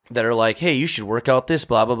that are like, hey, you should work out this,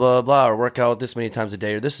 blah, blah, blah, blah, or work out this many times a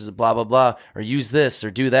day, or this is blah, blah, blah, or use this,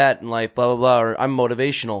 or do that in life, blah, blah, blah, or I'm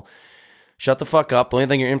motivational. Shut the fuck up. The only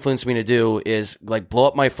thing you're influencing me to do is like blow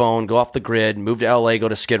up my phone, go off the grid, move to LA, go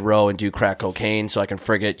to Skid Row, and do crack cocaine so I can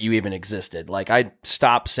forget you even existed. Like I'd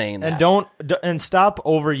stop saying that. And stop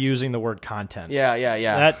overusing the word content. Yeah.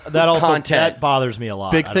 That also Content. that bothers me a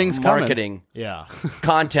lot. Big I don't things know. coming. Marketing. Yeah.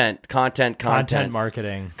 Content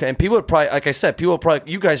Marketing. And people would probably, like I said,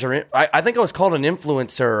 you guys are, I think I was called an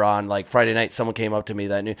influencer on like Friday night. Someone came up to me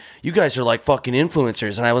that knew, you guys are like fucking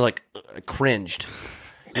influencers. And I was like, cringed.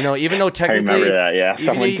 You know, even though technically, I remember that, yeah. even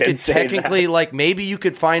Someone though you did could say technically, like, maybe you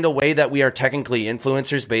could find a way that we are technically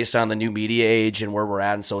influencers based on the new media age and where we're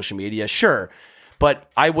at in social media. Sure. But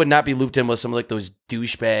I would not be looped in with some of like those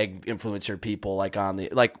douchebag influencer people, like on the,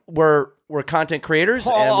 like we're content creators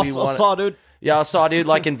and we want dude. Yeah, I saw, dude,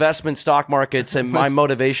 like investment stock markets and I'm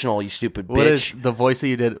motivational, you stupid What is bitch. the voice that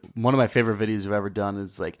you did? One of my favorite videos you've ever done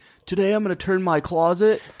is like, today I'm going to turn my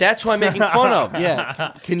closet. That's who I'm making fun of.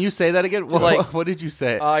 Yeah. Can you say that again? What did you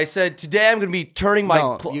say? I said, today I'm going to be turning my...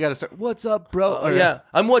 no, you got to start, what's up, bro? Or- yeah,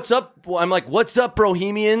 I'm what's up. I'm like, what's up,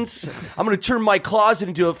 Bohemians? I'm gonna turn my closet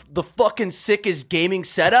into the fucking sickest gaming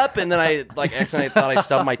setup, and then I like accidentally thought I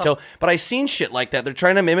stubbed my toe. But I seen shit like that. They're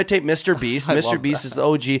trying to imitate Mr. Beast. Mr. Beast is the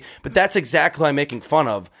OG, but that's exactly what I'm making fun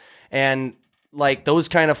of. And like those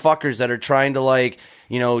kind of fuckers that are trying to like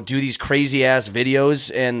do these crazy ass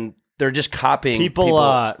videos and. They're just copying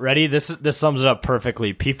people. Ready? This sums it up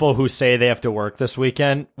perfectly. People who say they have to work this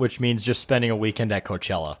weekend, which means just spending a weekend at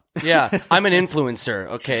Coachella. Yeah, I'm an influencer,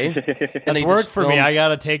 okay? And it's work for me. I got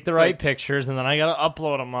to take the right pictures, and then I got to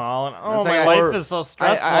upload them all. And my life is so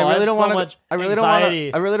stressful. I really don't want to. I really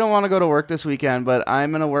don't want to go to work this weekend, but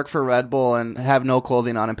I'm gonna work for Red Bull and have no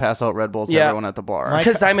clothing on and pass out Red Bulls to everyone at the bar.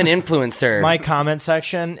 Because I'm an influencer. My comment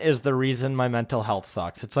section is the reason my mental health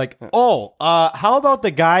sucks. It's like, how about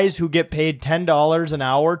the guys who get paid $10 an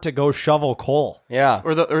hour to go shovel coal? Yeah,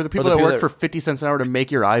 or the people that work for 50 cents an hour to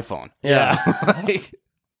make your iPhone. Yeah.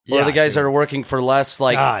 Or the guys dude. that are working for less,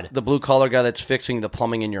 like God. the blue collar guy that's fixing the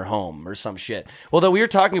plumbing in your home or some shit. Well, though we were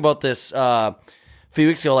talking about this a few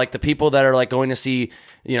weeks ago, like the people that are like going to see,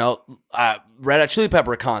 Red Hot Chili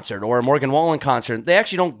Pepper concert or a Morgan Wallen concert. They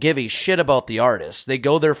actually don't give a shit about the artist. They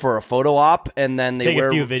go there for a photo op and then they take a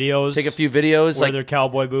few videos, wear like their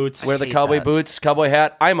cowboy boots, wear the cowboy boots, cowboy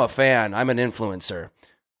hat. I'm a fan. I'm an influencer.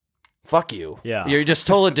 Fuck you. Yeah, you're just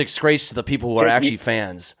totally disgrace to the people who are actually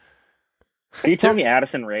fans. Are you telling me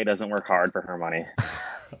Addison Rae doesn't work hard for her money?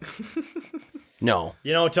 No.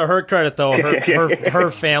 To her credit, though,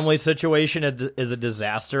 her family situation is a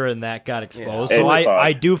disaster, and that got exposed. Yeah. So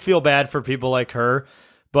I do feel bad for people like her,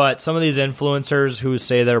 but some of these influencers who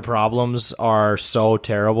say their problems are so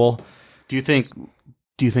terrible. Do you think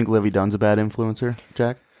Livy Dunn's a bad influencer,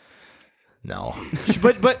 Jack? No,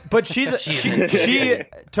 but she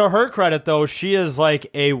to her credit though, she is like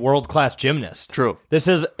a world-class gymnast. True.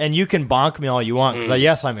 And you can bonk me all you want because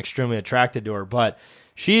yes, I'm extremely attracted to her, but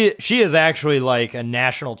She is actually like a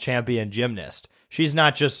national champion gymnast. She's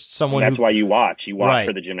not just someone. That's why you watch. You watch Right.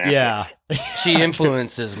 for the gymnastics. Yeah. She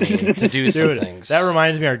influences me to do some Dude, things. that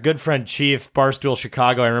reminds me, our good friend Chief, Barstool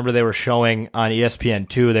Chicago, I remember they were showing on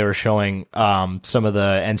ESPN2, they were showing some of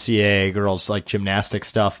the NCAA girls like gymnastics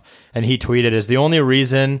stuff, and he tweeted, is the only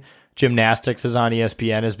reason gymnastics is on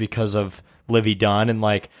ESPN is because of Livy Dunn, and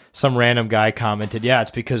like some random guy commented, yeah,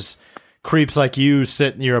 it's because creeps like you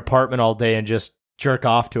sit in your apartment all day and just jerk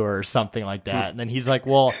off to her or something like that. And then he's like,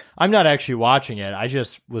 well, I'm not actually watching it. I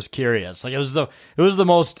just was curious. Like it was the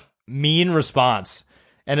most mean response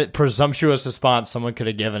and a presumptuous response someone could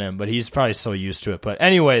have given him, but he's probably so used to it. But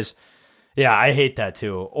anyways, yeah, I hate that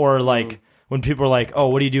too. Or like when people are like, oh,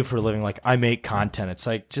 what do you do for a living? Like, I make content. It's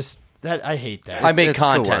like, just that, I hate that. I make It's the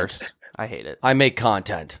content. worst. I hate it. I make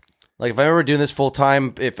content. Like if I ever do this full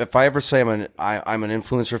time, if I ever say I'm an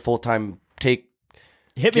influencer full time,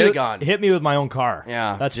 Hit get me, a gun. hit me with my own car.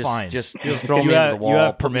 Yeah, that's just, fine. Just throw me You into have- the wall. you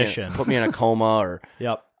have put me in- permission. Put me in a coma, or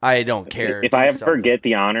Yep. I don't care. If Do I ever something. get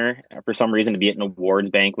the honor for some reason to be at an awards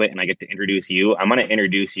banquet and I get to introduce you, I'm going to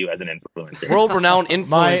introduce you as an influencer. world-renowned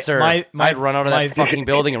influencer, my- I'd run out of my- that fucking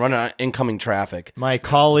building and run out of incoming traffic. My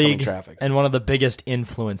colleague Incoming traffic. and one of the biggest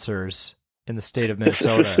influencers in the state of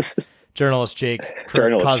Minnesota, journalist Jake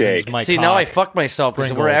Journalist Cousins, Jake. Mike See, now I Hawk. fucked myself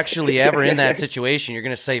because if we're Pringles. actually ever in that situation, you're going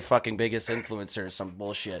to say fucking biggest influencer or some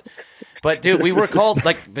bullshit. But, dude, we were called,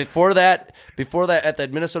 like, before that, at the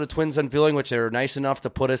Minnesota Twins unveiling, which they were nice enough to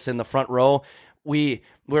put us in the front row, we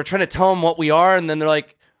were trying to tell them what we are, and then they're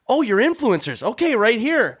like, oh, you're influencers. Okay, right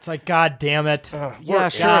here. It's like, God damn it. Yeah,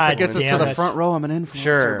 sure. God If it gets us to damn the it. front row, I'm an influencer.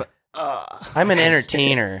 Sure. But, I'm an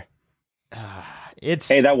entertainer. It's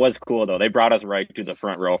Hey, that was cool though. They brought us right to the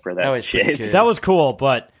front row for that, That was pretty shit. good. that was cool,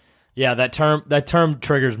 but yeah, that term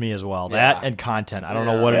triggers me as well. Yeah. That and content. I don't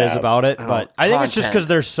know what it is Yeah. about it, I but don't- I think it's just content. because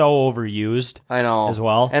they're so overused. I know. As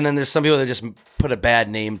well. And then there's some people that just put a bad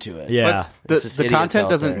name to it. Yeah. It's the just idiots content out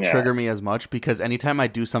doesn't there. trigger me as much because anytime I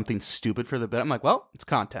do something stupid for the bit, I'm like, well, it's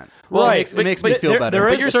content. Well, It makes me feel better. There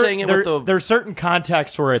But is you're cer- saying it there- with the- there's certain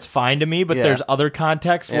contexts where it's fine to me, but Yeah. there's other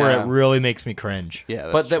contexts where Yeah. it really makes me cringe. Yeah,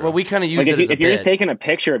 that's But true. what we kind of use Like it if, as a if you're just bit. taking a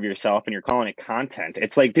picture of yourself and you're calling it content,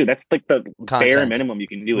 it's like, dude, that's like the bare Content. minimum you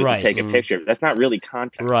can do is Right. to take a picture. That's not really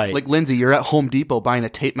content. Right. Like Lindsay, you're at Home Depot buying a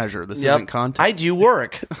tape measure. This Yep. isn't content. I do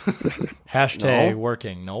work. Hashtag No.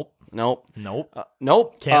 working. Nope. Nope. Nope.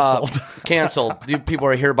 Nope. Canceled. Canceled. Dude, people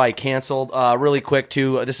are hereby canceled. Really quick,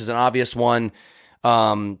 too. This is an obvious one.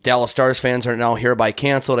 Dallas Stars fans are now hereby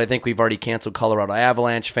canceled. I think we've already canceled Colorado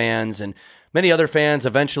Avalanche fans and many other fans.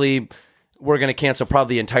 Eventually, we're going to cancel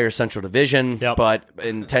probably the entire Central Division. Yep. But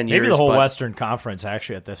in 10 years. Maybe the whole but Western Conference,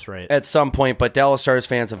 actually, at this rate. at some point, but Dallas Stars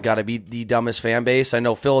fans have got to be the dumbest fan base. I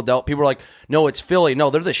know Philadelphia. People are like, no, it's Philly. No,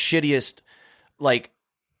 they're the shittiest. Like,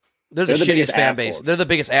 they're the They're the shittiest biggest fan assholes. base. They're the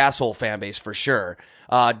biggest asshole fan base for sure.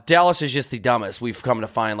 Dallas is just the dumbest. We've come to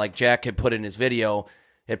find, like Jack had put in his video,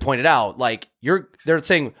 had pointed out, like they're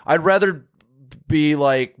saying, I'd rather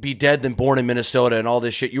be dead than born in Minnesota and all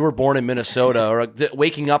this shit. You were born in Minnesota, or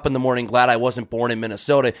waking up in the morning glad I wasn't born in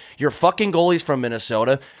Minnesota. Your fucking goalie's from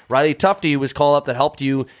Minnesota. Riley Tufte was called up that helped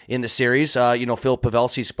you in the series. Phil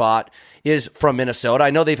Pavelski's spot is from Minnesota. I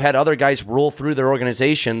know they've had other guys roll through their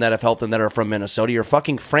organization that have helped them that are from Minnesota. Your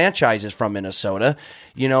fucking franchise is from Minnesota.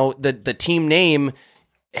 The team name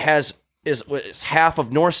is half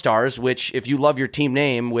of North Stars, which if you love your team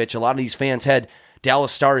name, which a lot of these fans had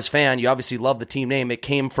Dallas Stars fan, you obviously love the team name. It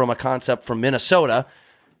came from a concept from Minnesota.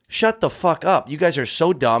 Shut the fuck up. You guys are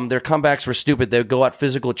so dumb. Their comebacks were stupid. They go at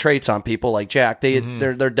physical traits on people like Jack.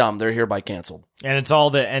 They're dumb. They're hereby canceled. And it's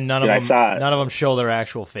all and none Dude, I of saw it. them show their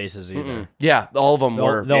actual faces either. Yeah, all of them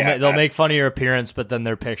were. They'll make fun of your appearance, but then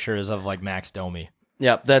their picture is of like Max Domi.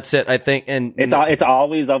 Yeah, that's it. I think, and It's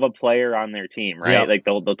always of a player on their team, right? Yeah. Like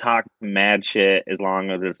they'll talk mad shit as long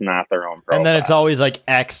as it's not their own profile. And then it's always like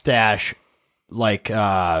X dash, like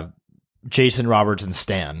Jason Roberts and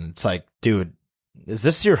Stan. It's like, dude, is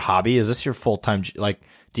this your hobby? Is this your full time? Like,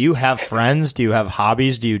 do you have friends? Do you have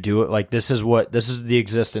hobbies? Do you do it? Like, this is the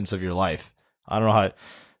existence of your life. I don't know how.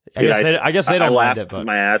 I guess they don't mind it, but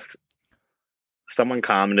my ass. Someone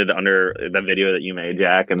commented under the video that you made,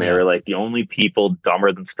 Jack, and they were like, "The only people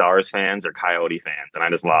dumber than Stars fans are Coyote fans," and I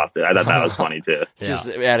just lost it. I thought that was funny too. just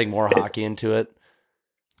adding more hockey into it.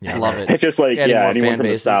 Yeah. I love it. It's just like, Adding more anyone fan from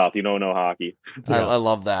bases. the South, you don't know hockey. I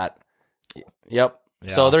love that. Yep.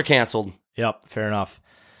 Yeah. So they're canceled. Yep, fair enough.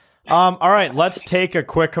 All right, let's take a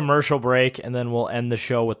quick commercial break, and then we'll end the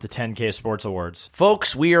show with the 10K Sports Awards.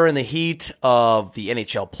 Folks, we are in the heat of the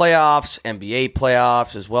NHL playoffs, NBA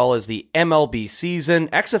playoffs, as well as the MLB season,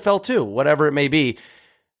 XFL too, whatever it may be.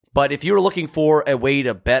 But if you're looking for a way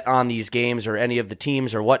to bet on these games or any of the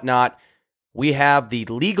teams or whatnot, we have the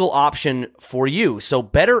legal option for you. So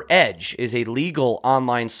Better Edge is a legal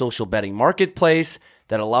online social betting marketplace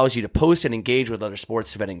that allows you to post and engage with other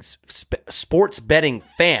sports betting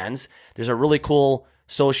fans. There's a really cool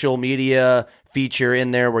social media feature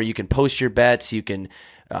in there where you can post your bets, you can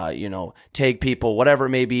tag people, whatever it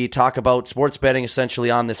may be, talk about sports betting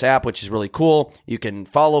essentially on this app, which is really cool. You can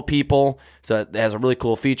follow people, so it has a really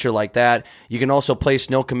cool feature like that. You can also place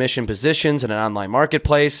no commission positions in an online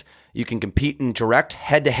marketplace. You can compete in direct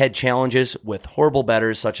head-to-head challenges with horrible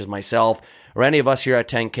bettors such as myself or any of us here at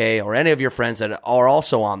 10K or any of your friends that are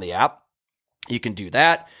also on the app. You can do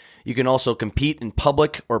that. You can also compete in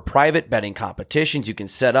public or private betting competitions. You can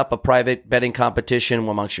set up a private betting competition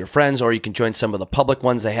amongst your friends, or you can join some of the public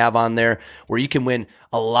ones they have on there where you can win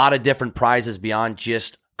a lot of different prizes beyond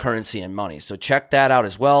just currency and money. So check that out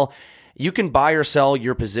as well. You can buy or sell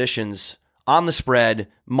your positions on the spread,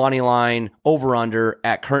 money line, over under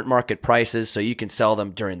at current market prices, so you can sell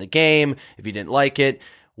them during the game if you didn't like it.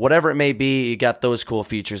 Whatever it may be, you got those cool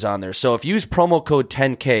features on there. So if you use promo code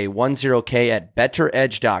 10K, 10K at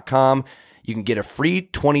betteredge.com, you can get a free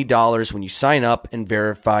 $20 when you sign up and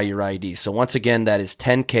verify your ID. So once again, that is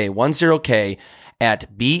 10K, 10K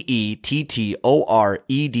at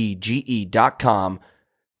betteredge.com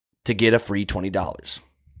to get a free $20.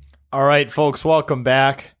 All right, folks, welcome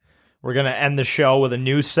back. We're going to end the show with a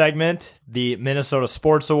new segment, the Minnesota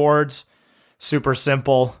Sports Awards. Super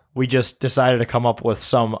simple. We just decided to come up with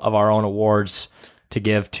some of our own awards to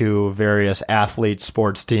give to various athletes,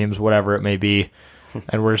 sports teams, whatever it may be.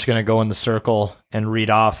 And we're just going to go in the circle and read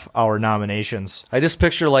off our nominations. I just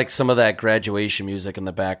picture like some of that graduation music in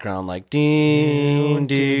the background, like doo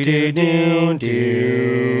doo doo doo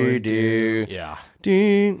doo doo. Yeah.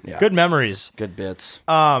 Yeah. Good memories. Good bits.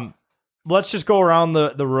 Let's just go around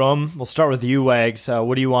the room. We'll start with you, Wags.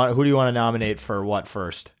 What do you want? Who do you want to nominate for what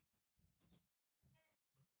first?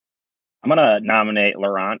 I'm going to nominate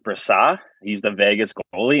Laurent Brissat. He's the Vegas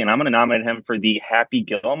goalie, and I'm going to nominate him for the Happy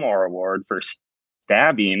Gilmore Award for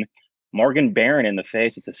stabbing Morgan Barron in the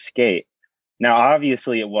face with a skate. Now,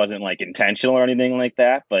 obviously, it wasn't like intentional or anything like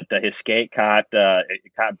that, but his skate caught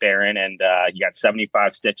Barron, and he got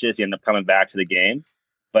 75 stitches. He ended up coming back to the game.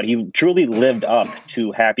 But he truly lived up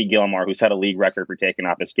to Happy Gilmore, who set a league record for taking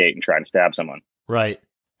off his skate and trying to stab someone. Right.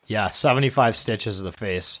 Yeah, 75 stitches to the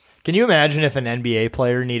face. Can you imagine if an NBA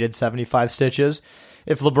player needed 75 stitches?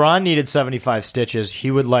 If LeBron needed 75 stitches, he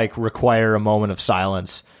would require a moment of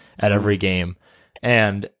silence at every game.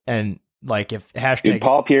 And like if hashtag Dude,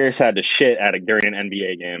 Paul Pierce had to shit during an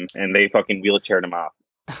NBA game, and they fucking wheelchaired him off.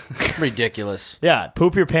 Ridiculous. Yeah,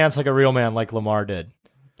 poop your pants like a real man, like Lamar did.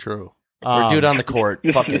 True. Or do it on the court.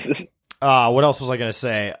 Fuck it. What else was I going to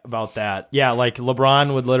say about that? Yeah, like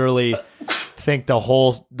LeBron would literally think the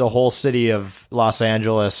whole city of Los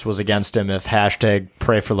Angeles was against him if hashtag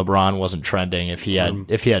pray for LeBron wasn't trending, if he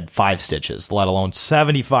had 5 stitches, let alone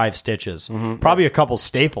 75 stitches. Mm-hmm. Probably a couple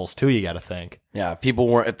staples too, you got to think. Yeah,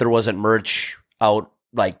 if there wasn't merch out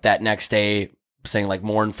like that next day saying like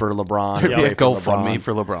mourn for LeBron. There'd be a GoFundMe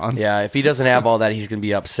for LeBron. Yeah, if he doesn't have all that, he's going to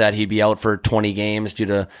be upset. He'd be out for 20 games due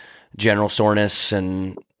to general soreness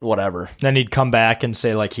and whatever. Then he'd come back and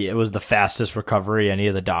say like it was the fastest recovery any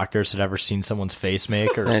of the doctors had ever seen someone's face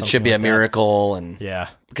make, or and it should be a miracle, and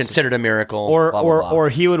considered a miracle. Or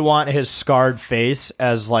he would want his scarred face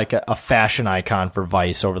as like a fashion icon for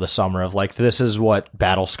Vice over the summer of like, this is what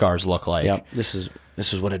battle scars look like. Yep. This is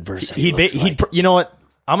what adversity looks like. You know what?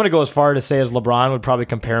 I'm going to go as far to say as LeBron would probably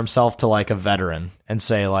compare himself to like a veteran and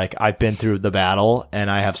say like, I've been through the battle and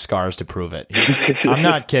I have scars to prove it. I'm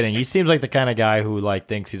not kidding. He seems like the kind of guy who like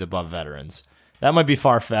thinks he's above veterans. That might be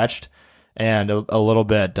far-fetched and a little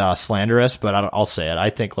bit slanderous, but I'll say it.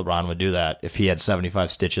 I think LeBron would do that if he had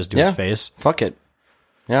 75 stitches to his face. Fuck it.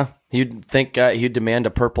 Yeah. You'd think he'd demand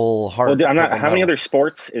a Purple Heart. Well, how many other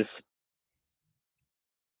sports is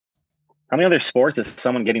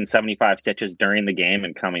someone getting 75 stitches during the game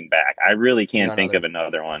and coming back? I really can't think of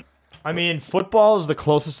another one. I mean, football is the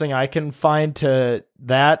closest thing I can find to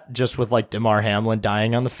that, just with like DeMar Hamlin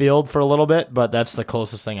dying on the field for a little bit, but that's the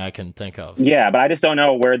closest thing I can think of. Yeah, but I just don't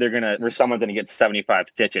know where someone's going to get 75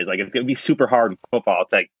 stitches. Like, it's going to be super hard in football.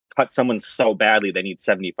 It's like cut someone so badly they need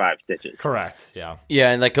 75 stitches. Correct. Yeah.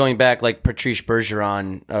 Yeah, and like going back, like Patrice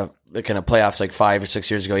Bergeron, the kind of playoffs like 5 or 6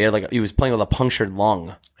 years ago, he was playing with a punctured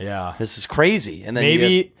lung. Yeah, this is crazy. And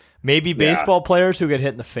then maybe baseball players who get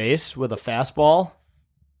hit in the face with a fastball.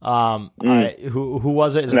 Who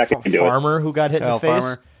was it? Is it Farmer who got hit in the face?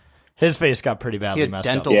 Farmer. His face got pretty badly messed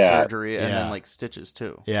up. Dental surgery and then like stitches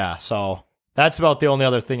too. Yeah, so That's about the only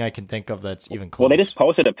other thing I can think of that's even close. Well, they just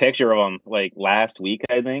posted a picture of him like last week,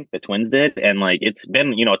 I think the Twins did, and like it's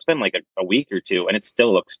been like a week or two, and it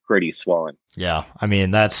still looks pretty swollen. Yeah, I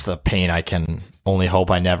mean that's the pain I can only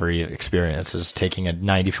hope I never experience is taking a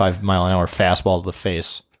 95-mile-an-hour fastball to the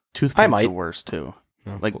face. Tooth pain's the worst too.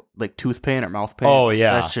 Like tooth pain or mouth pain. Oh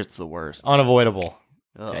yeah, that shit's the worst. Unavoidable.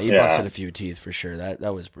 Yeah, you busted a few teeth for sure.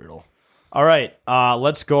 That was brutal. All right,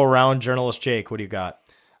 let's go around. Journalist Jake, what do you got?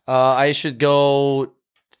 I should go.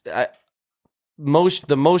 I'm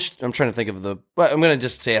trying to think of I'm going to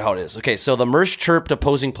just say it how it is. Okay, so the most chirped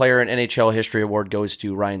opposing player in NHL history award goes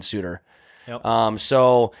to Ryan Suter. Yep.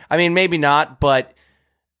 So I mean, maybe not, but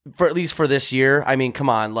at least for this year, I mean, come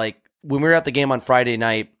on. Like when we were at the game on Friday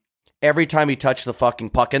night, every time he touched the fucking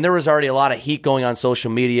puck, and there was already a lot of heat going on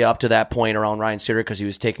social media up to that point around Ryan Suter because he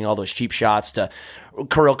was taking all those cheap shots to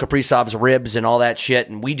Kirill Kaprizov's ribs and all that shit,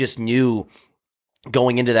 and we just knew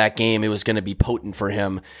going into that game, it was going to be potent for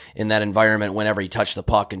him in that environment whenever he touched the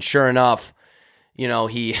puck. And sure enough,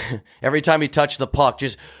 he every time he touched the puck,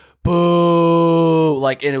 just boo,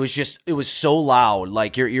 like, and it was so loud,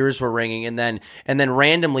 like your ears were ringing. And then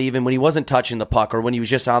randomly, even when he wasn't touching the puck or when he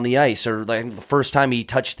was just on the ice, or like the first time he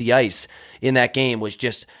touched the ice in that game was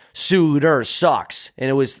just Suter sucks. And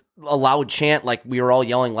it was a loud chant, like we were all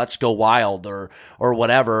yelling, "Let's go Wild," or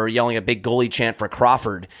whatever, or yelling a big goalie chant for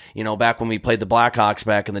Crawford, back when we played the Blackhawks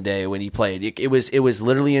back in the day when he played. It was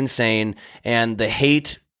literally insane. And the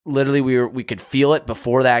hate, literally we could feel it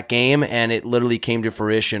before that game, and it literally came to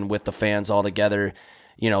fruition with the fans all together,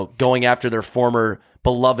 going after their former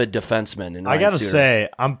beloved defenseman. And I got to say,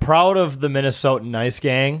 I'm proud of the Minnesota Nice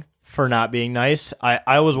gang for not being nice.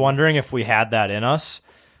 I was wondering if we had that in us,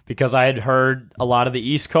 because I had heard a lot of the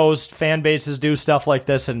East Coast fan bases do stuff like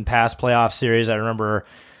this in past playoff series. I remember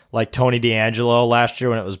like Tony DeAngelo last year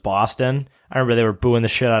when it was Boston. I remember they were booing the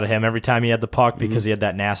shit out of him every time he had the puck because he had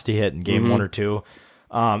that nasty hit in game 1 or 2.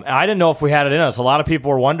 I didn't know if we had it in us. A lot of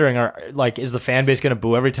people were wondering, is the fan base going to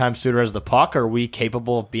boo every time Suter has the puck? Are we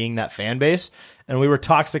capable of being that fan base? And we were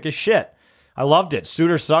toxic as shit. I loved it.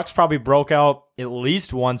 Suter sucks probably broke out at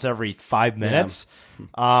least once every 5 minutes.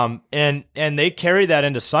 Yeah. And they carried that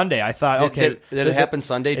into Sunday. I thought, okay. Did it happen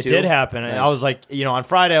Sunday too? It did happen. Nice. And I was like, on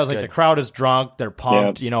Friday, I was like, the crowd is drunk. They're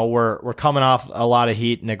pumped. Yep. We're coming off a lot of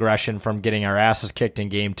heat and aggression from getting our asses kicked in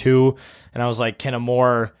game 2. And I was like, can a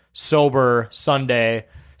more sober Sunday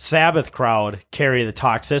Sabbath crowd carry the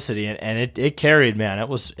toxicity? And it carried, man.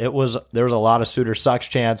 There was a lot of Suter sucks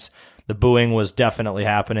chants. The booing was definitely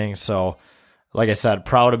happening. So, like I said,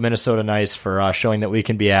 proud of Minnesota Nice for showing that we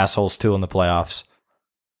can be assholes too in the playoffs.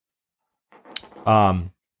 All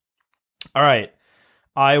right.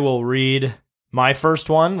 I will read my first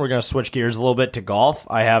one. We're going to switch gears a little bit to golf.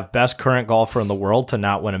 I have best current golfer in the world to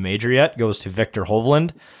not win a major yet. Goes to Victor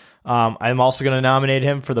Hovland. I'm also going to nominate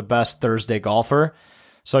him for the best Thursday golfer.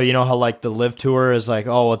 So you know how like the Live Tour is like,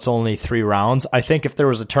 oh, it's only 3 rounds. I think if there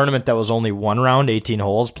was a tournament that was only 1 round, 18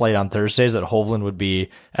 holes played on Thursdays, that Hovland would be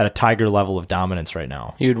at a Tiger level of dominance right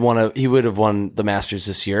now. He would have won the Masters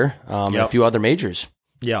this year, and a few other majors.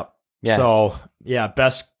 Yep. Yeah. So yeah,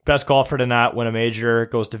 best golfer to not win a major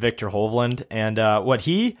goes to Victor Hovland, and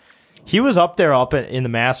he was up in the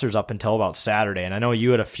Masters up until about Saturday, and I know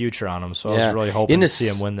you had a future on him, so I was really hoping to see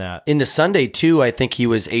him win that. Into Sunday too, I think he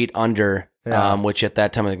was 8 under. Yeah. Which at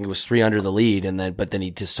that time I think it was 3 under the lead, but then he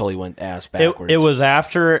just totally went ass backwards. It was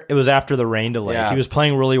after the rain delay. Yeah. He was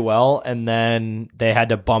playing really well, and then they had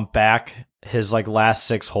to bump back his like last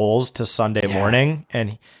 6 holes to Sunday morning,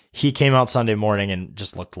 and he came out Sunday morning and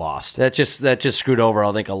just looked lost. That just screwed over,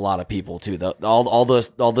 I think, a lot of people too. All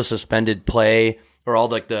the suspended play or all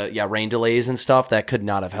like the rain delays and stuff that could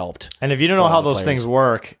not have helped. And if you don't know how those things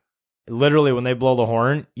work, literally when they blow the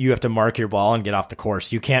horn, you have to mark your ball and get off the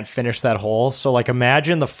course. You can't finish that hole. So like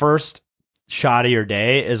imagine the first shot of your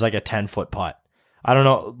day is like a 10-foot putt. I don't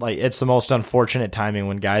know, like it's the most unfortunate timing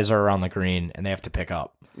when guys are around the green and they have to pick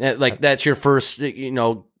up. Like that's your first,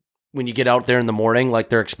 when you get out there in the morning, like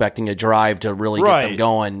they're expecting a drive to really get them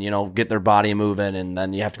going, get their body moving, and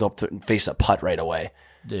then you have to go up and face a putt right away.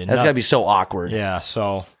 That's got to be so awkward. Yeah,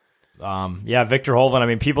 so Victor Hovland, I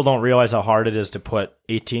mean, people don't realize how hard it is to put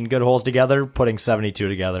 18 good holes together. Putting 72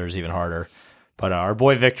 together is even harder. But our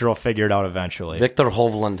boy Victor will figure it out eventually. Victor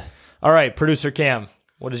Hovland. All right, producer Cam,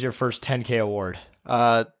 what is your first 10K award?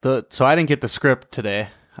 So I didn't get the script today,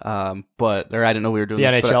 I didn't know we were doing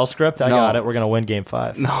the this. NHL script? I got it. We're going to win Game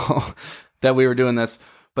 5. No, that we were doing this.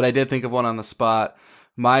 But I did think of one on the spot.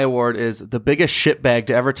 My award is the biggest shitbag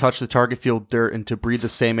to ever touch the target field dirt and to breathe the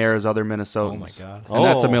same air as other Minnesotans. Oh my God. And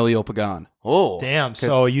that's Emilio Pagan. Oh, Damn.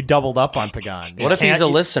 So you doubled up on Pagan. What if he's a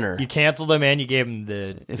listener? You canceled him and you gave him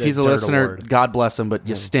the. If the he's a dirt listener, award. God bless him, but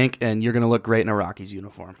you stink and you're going to look great in a Rockies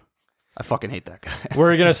uniform. I fucking hate that guy.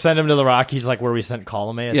 We're gonna send him to the Rockies, like where we sent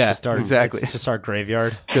Colomé. It's Yeah, just our, exactly. It's just our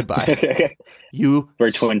graveyard. Goodbye. You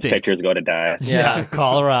Where Twins stink. pitchers go to die. Yeah,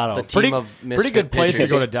 Colorado. The team pretty, of pretty misfit good place pitchers.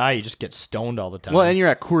 to go to die. You just get stoned all the time. Well, and you're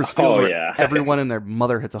at Coors Field where yeah. everyone and their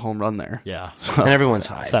mother hits a home run there. yeah, And everyone's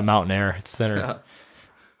high. it's that mountain air. It's thinner.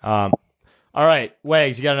 All right,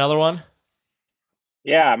 Wags, you got another one?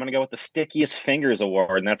 Yeah, I'm gonna go with the stickiest fingers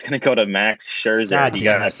award, and that's gonna go to Max Scherzer. God He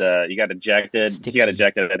damn got ejected. He got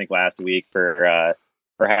ejected, I think, last week for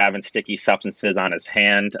having sticky substances on his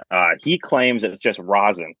hand. He claims it's just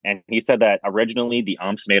rosin, and he said that originally the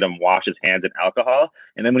umps made him wash his hands in alcohol,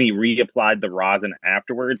 and then when he reapplied the rosin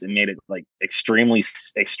afterwards, it made it like extremely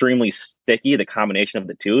sticky. The combination of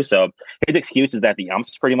the two. So his excuse is that the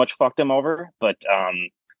umps pretty much fucked him over, but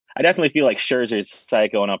I definitely feel like Scherzer's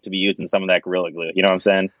psycho enough to be using some of that Gorilla Glue. You know what I'm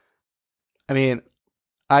saying? I mean,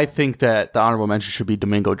 I think that the honorable mention should be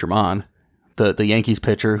Domingo Germán, the Yankees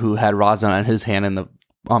pitcher who had rosin on his hand and the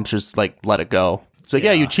umps just like let it go. It's like,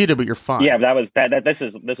 yeah, you cheated, but you're fine. Yeah, but that was that. This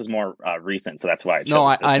is more recent, so that's why. I chose No,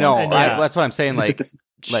 I this know. one. Yeah. That's what I'm saying. Like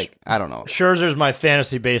I don't know. Scherzer's my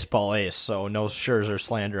fantasy baseball ace, so no Scherzer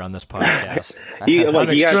slander on this podcast. I'm he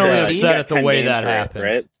extremely got upset at the 10 way games that right, happened.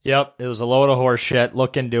 right? Yep, it was a load of horse shit.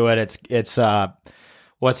 Look into it. It's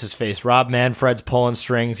what's his face? Rob Manfred's pulling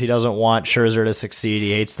strings. He doesn't want Scherzer to succeed.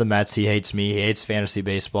 He hates the Mets. He hates me. He hates fantasy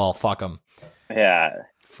baseball. Fuck him. Yeah.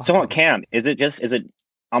 So, Cam, is it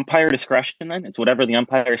umpire discretion then? It's whatever the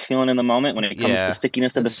umpire is feeling in the moment when it comes Yeah. to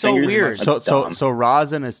stickiness of the It's so fingers. weird. That's dumb. So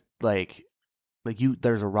rosin is like you.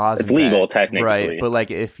 There's a rosin. It's legal, bag, technically. right? But like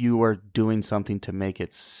if you were doing something to make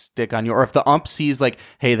it stick on you, or if the ump sees like,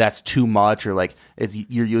 hey, that's too much, or like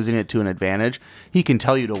you're using it to an advantage, he can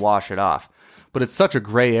tell you to wash it off. But it's such a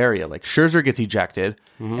gray area. Like Scherzer gets ejected,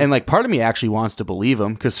 and like part of me actually wants to believe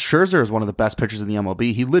him because Scherzer is one of the best pitchers in the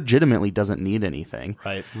MLB. He legitimately doesn't need anything,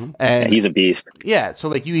 Right. and Yeah, he's a beast. yeah, so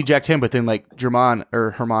like you eject him, but then like Germán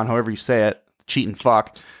or Herman, however you say it, cheating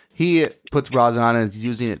fuck, he puts rosin on and is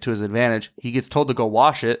using it to his advantage. He gets told to go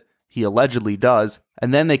wash it. He allegedly does,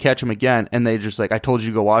 and then they catch him again, and they just like, I told you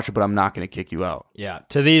to go wash it, but I'm not going to kick you out. Yeah,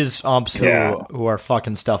 to these umps who are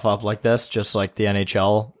fucking stuff up like this, just like the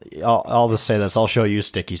NHL, I'll just say this: I'll show you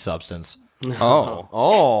sticky substance.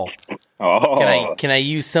 Oh, Oh, can I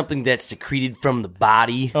use something that's secreted from the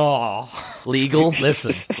body? Oh, Legal?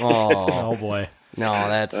 listen. Oh, Oh boy. no,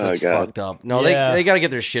 that's God. fucked up. No, Yeah. they got to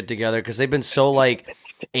get their shit together because they've been so like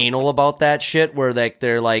anal about that shit. Where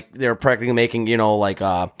they're practically making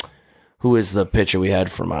who is the pitcher we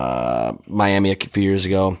had from Miami a few years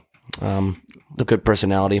ago? The good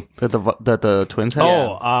personality. That the Twins had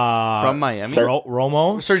from Miami.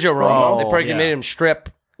 Romo. Sergio Romo. They practically yeah. made him strip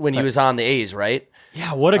when he was on the A's, right?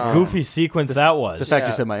 Yeah, what a goofy sequence that was. The fact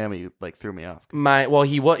you said Miami like threw me off.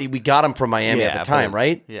 We got him from Miami at the time, but-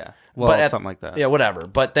 right? Yeah, well, something like that. Yeah, whatever.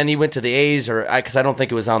 But then he went to the A's, because I don't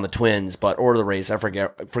think it was on the Twins, or the Rays. I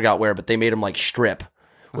forgot where. But they made him like strip,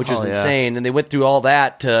 which was yeah. insane. And they went through all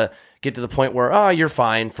that to get to the point where you're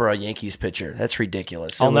fine for a Yankees pitcher. That's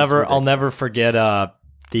ridiculous. I'll never forget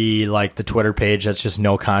the Twitter page that's just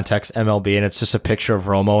no context MLB, and it's just a picture of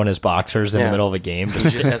Romo and his boxers in the middle of a game, He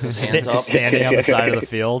just has his hands up. standing on the side of the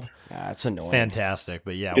field. That's annoying. Fantastic,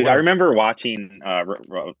 but yeah, Dude, I remember watching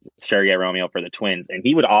Sergei Romeo for the Twins, and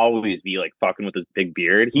he would always be like fucking with his big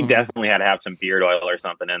beard. He definitely had to have some beard oil or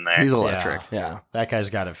something in there. He's electric. Yeah, that guy's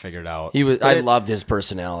got it figured out. I loved his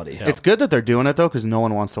personality. It's good that they're doing it though, because no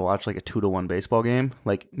one wants to watch like a 2-1 baseball game.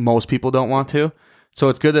 Like most people don't want to. So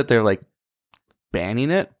it's good that they're like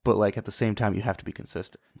banning it, but like at the same time you have to be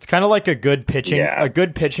consistent. It's kind of like a good pitching. Yeah. A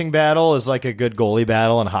good pitching battle is like a good goalie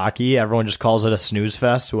battle in hockey. Everyone just calls it a snooze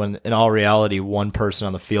fest when in all reality one person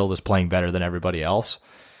on the field is playing better than everybody else.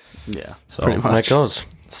 Yeah, So pretty much. That goes.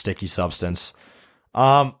 Sticky substance.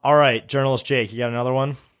 All right, journalist Jake, you got another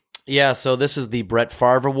one? Yeah, so this is the Brett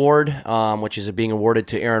Favre Award, which is being awarded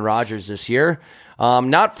to Aaron Rodgers this year.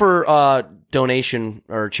 Not for donation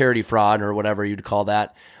or charity fraud or whatever you'd call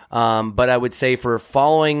that, but I would say for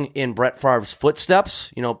following in Brett Favre's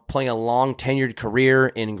footsteps, playing a long tenured career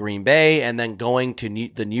in Green Bay and then going to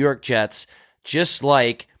the New York Jets, just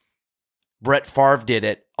like Brett Favre did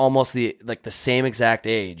it, almost the same exact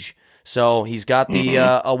age. So he's got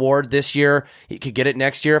the award this year. He could get it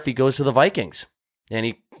next year if he goes to the Vikings, and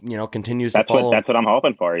he continues. That's to follow. what I'm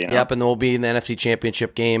hoping for. Yep, and then we'll be in the NFC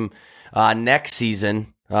Championship game next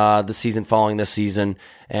season. the season following this season,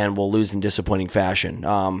 and will lose in disappointing fashion.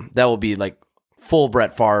 That will be like full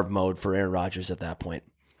Brett Favre mode for Aaron Rodgers at that point.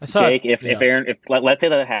 Jake, if let's say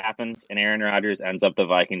that happens and Aaron Rodgers ends up the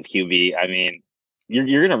Vikings QB, I mean,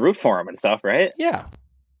 you're gonna root for him and stuff, right? Yeah.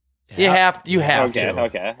 You have to.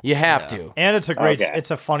 Okay. You have to. And it's a great, it's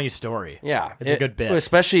a funny story. Yeah. It's a good bit.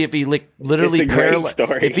 Especially if he literally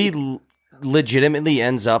if he legitimately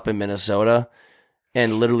ends up in Minnesota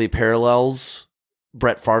and literally parallels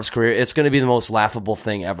Brett Favre's career, it's going to be the most laughable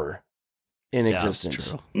thing ever in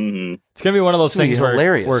existence. Mm-hmm. It's going to be one of those things where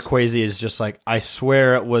hilarious. Kwesi is just like, I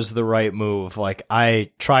swear it was the right move. Like,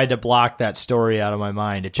 I tried to block that story out of my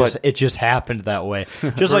mind. It just happened that way.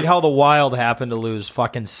 Just like how the Wild happened to lose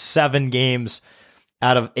fucking 7 games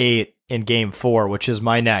out of 8 in Game 4, which is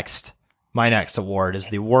my next award, is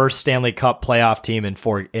the worst Stanley Cup playoff team in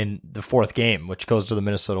the 4th game, which goes to the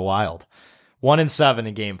Minnesota Wild. 1-7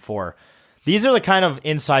 in Game 4. These are the kind of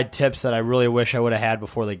inside tips that I really wish I would have had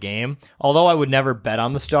before the game. Although I would never bet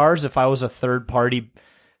on the Stars, if I was a third-party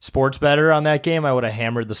sports bettor on that game, I would have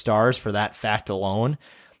hammered the Stars for that fact alone.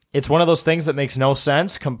 It's one of those things that makes no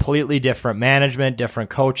sense. Completely different management, different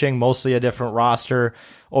coaching, mostly a different roster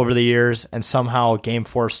over the years, and somehow Game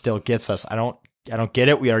 4 still gets us. I don't get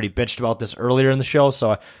it. We already bitched about this earlier in the show,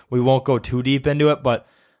 so we won't go too deep into it, but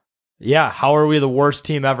yeah, how are we the worst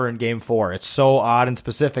team ever in Game 4? It's so odd and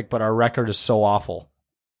specific, but our record is so awful.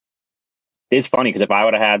 It's funny because if I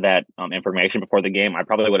would have had that information before the game, I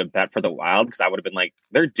probably would have bet for the Wild because I would have been like,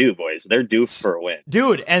 they're due, boys. They're due for a win.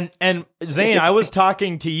 Dude, and Zane, I was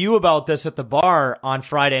talking to you about this at the bar on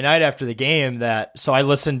Friday night after the game. So I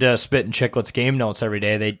listen to Spit and Chicklets game notes every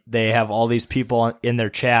day. They have all these people in their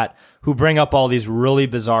chat who bring up all these really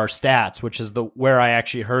bizarre stats, which is where I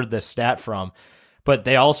actually heard this stat from. But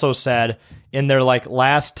they also said in their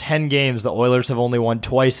last 10 games, the Oilers have only won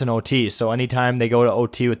twice in OT. So anytime they go to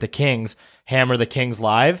OT with the Kings, hammer the Kings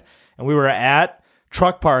live. And we were at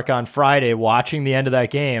Truck Park on Friday watching the end of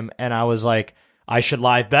that game. And I was like, I should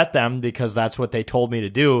live bet them because that's what they told me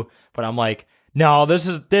to do. But I'm like, no, this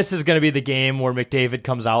is going to be the game where McDavid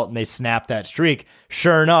comes out and they snap that streak.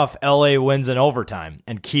 Sure enough, LA wins in overtime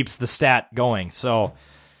and keeps the stat going. So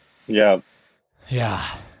yeah.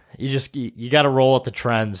 You got to roll with the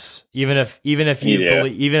trends. Even if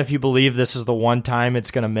you believe this is the one time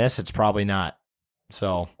it's going to miss, it's probably not.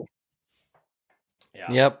 So,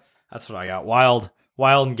 yeah. Yep. That's what I got. Wild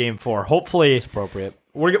in Game 4. Hopefully it's appropriate.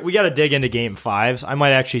 We got to dig into Game 5s. I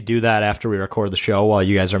might actually do that after we record the show while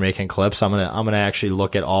you guys are making clips. I'm gonna actually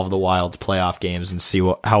look at all of the Wild's playoff games and see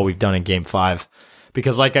how we've done in Game 5.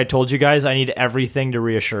 Because like I told you guys, I need everything to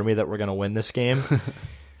reassure me that we're going to win this game.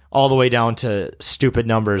 All the way down to stupid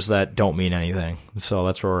numbers that don't mean anything. So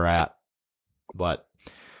that's where we're at. But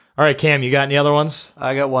all right, Cam, you got any other ones?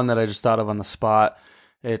 I got one that I just thought of on the spot.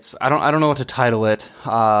 It's I don't know what to title it.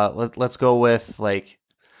 Let's go with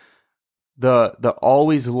the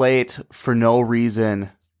always late for no reason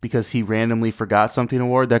because he randomly forgot something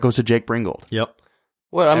award. That goes to Jake Bringold. Yep.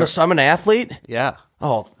 What? I'm an athlete? Yeah.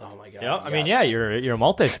 Oh my god. Yeah. I mean, yeah, you're a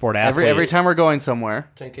multi-sport athlete. Every time we're going somewhere.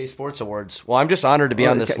 10K Sports Awards. Well, I'm just honored to be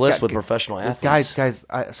on this list with professional athletes. Guys,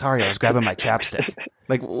 sorry, I was grabbing my chapstick.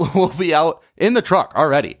 We'll be out in the truck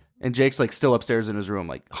already, and Jake's still upstairs in his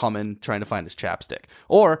room, humming, trying to find his chapstick.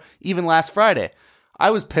 Or even last Friday, I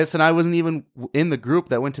was pissed, and I wasn't even in the group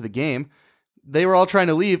that went to the game. They were all trying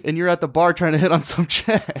to leave, and you're at the bar trying to hit on some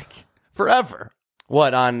chick forever.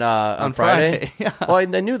 What on Friday? Yeah. Well, I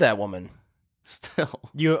knew that woman. Still,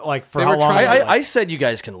 you for how long? I said you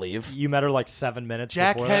guys can leave. You met her 7 minutes.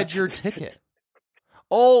 Jack before had that? your ticket.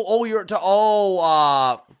 Before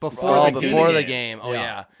the game. Oh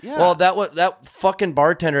yeah. Well, that fucking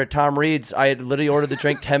bartender at Tom Reed's. I had literally ordered the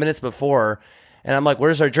drink 10 minutes before, and I'm like,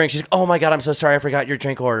 "Where's our drink?" She's like, "Oh my god, I'm so sorry, I forgot your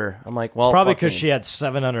drink order." I'm like, "Well, it's probably because she had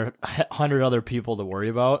 700 other people to worry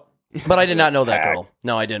about." But I did not know that girl.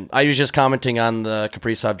 No, I didn't. I was just commenting on the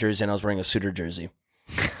Kaprizov jersey, and I was wearing a Suter jersey.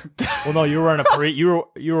 Well, no, you were wearing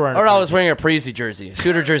I was wearing a Parisi jersey.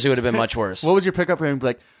 Suter jersey would have been much worse. What was your pickup and be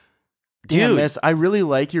like? Damn, miss, I really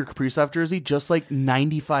like your Kaprizov jersey, just like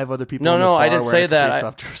 95 other people. No, I didn't say that.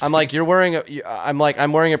 I'm like, I'm wearing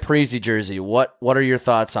a Parisi jersey. What are your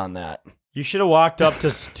thoughts on that? You should have walked up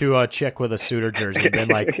to a chick with a Suter jersey and been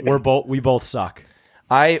like, we both suck.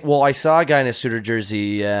 I saw a guy in a Suter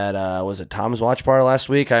jersey at was it Tom's Watch Bar last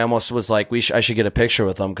week. I almost was like, I should get a picture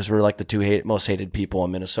with them because we're like the two most hated people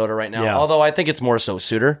in Minnesota right now. Yeah. Although I think it's more so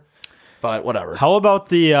Suter. but whatever. How about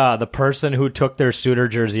the person who took their Suitor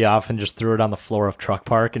jersey off and just threw it on the floor of Truck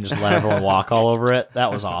Park and just let everyone walk all over it?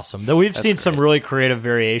 That was awesome. Though we've seen some really creative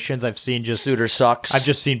variations. I've seen just Suitor sucks. I've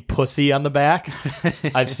just seen pussy on the back.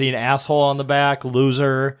 I've seen asshole on the back,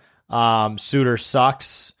 loser, Suitor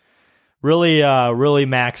sucks. Really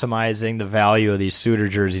maximizing the value of these Suitor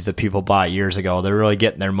jerseys that people bought years ago. They're really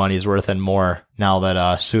getting their money's worth and more now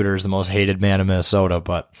that Suitor is the most hated man in Minnesota.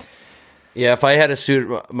 But yeah, if I had a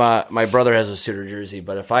Suitor, my brother has a Suitor jersey,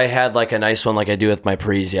 but if I had like a nice one like I do with my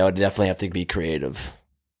Parisi, I would definitely have to be creative.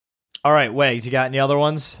 All right, Wags, you got any other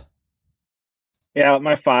ones? Yeah,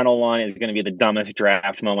 my final one is going to be the dumbest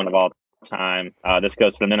draft moment of all time. This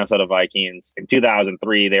goes to the Minnesota Vikings. In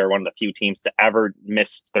 2003, they were one of the few teams to ever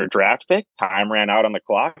miss their draft pick. Time ran out on the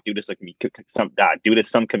clock due to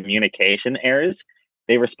some communication errors.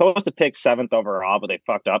 They were supposed to pick 7th overall, but they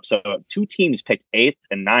fucked up. So 2 teams picked 8th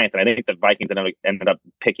and 9th, and I think the Vikings ended up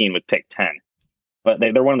picking with pick 10. But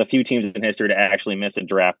they're one of the few teams in history to actually miss a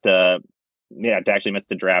draft. To actually miss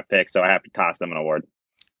the draft pick. So I have to toss them an award.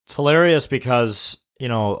 It's hilarious because, you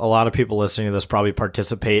know, a lot of people listening to this probably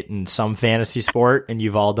participate in some fantasy sport, and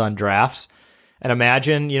you've all done drafts. And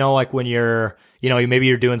imagine, you know, like when maybe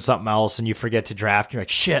you're doing something else and you forget to draft. you're like,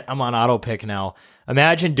 shit, I'm on auto pick now.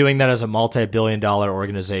 Imagine doing that as a multi-billion-dollar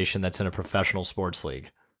organization that's in a professional sports league.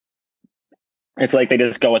 It's like they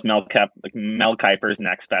just go with Mel Kiper's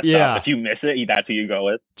next best up. If you miss it, that's who you go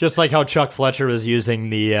with. Just like how Chuck Fletcher was using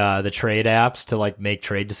the trade apps to like make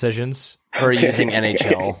trade decisions. Or using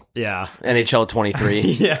NHL. Yeah. NHL 23.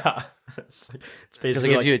 Yeah. It's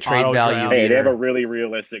basically it gives you a trade value. Hey, they have a really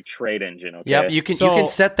realistic trade engine. Okay? Yep, you can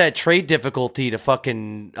set that trade difficulty to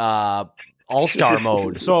fucking all-star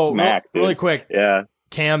mode. So Max, really quick. Yeah.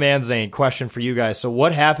 Cam and Zane, question for you guys. So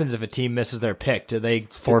what happens if a team misses their pick? Do they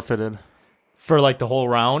forfeited for like the whole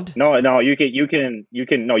round? No, you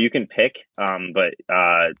can pick. But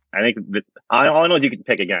I think all I know is you can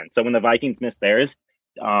pick again. So when the Vikings missed theirs,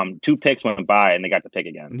 2 picks went by and they got to pick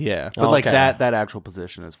again. Yeah, but like that actual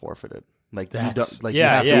position is forfeited. Like that's like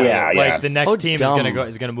yeah. Like the next team dumb.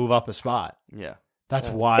 is gonna move up a spot. Yeah. That's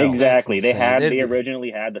wild. Exactly. They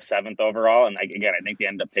originally had the 7th overall, and again, I think they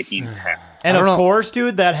ended up picking 10. And of course,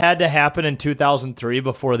 dude, that had to happen in 2003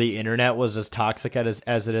 before the internet was as toxic as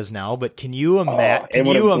it is now. But can you imagine?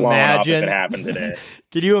 It happened today.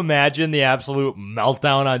 Can you imagine the absolute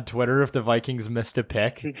meltdown on Twitter if the Vikings missed a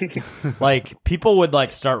pick? Like people would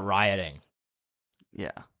like start rioting.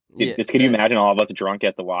 Yeah. Can you imagine all of us drunk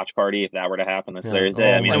at the watch party if that were to happen this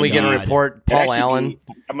Thursday? And we get a report, Paul Allen.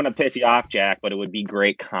 I'm going to piss you off, Jack, but it would be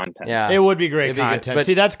great content. Yeah, it would be great content.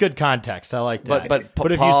 See, that's good context. I like that.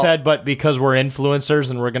 But if you said, but because we're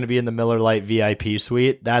influencers and we're going to be in the Miller Lite VIP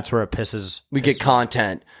suite, that's where it pisses. We get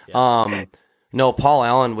content. Yeah. No, Paul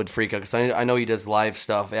Allen would freak out because I know he does live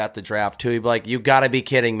stuff at the draft too. He'd be like, "You got to be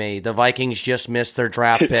kidding me! The Vikings just missed their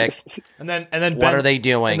draft pick. and then what are they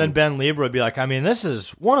doing?" And then Ben Lieber would be like, "I mean, this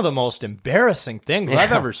is one of the most embarrassing things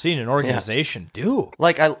I've ever seen an organization do.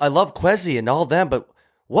 Like, I love Quezzy and all them, but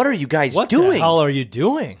what are you guys doing? What the hell are you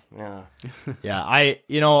doing?" Yeah,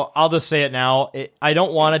 yeah. I'll just say it now. I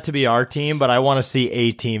don't want it to be our team, but I want to see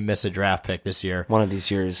a team miss a draft pick this year, one of these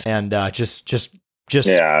years, and just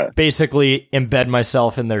basically embed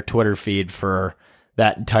myself in their Twitter feed for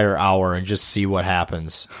that entire hour and just see what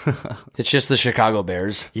happens. It's just the Chicago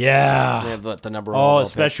Bears. Yeah. They have the number 1. Oh,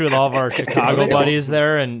 especially with all of our Chicago buddies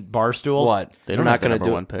there and Barstool. What? They're not going to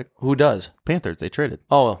do 1 pick. Who does? Panthers. They traded.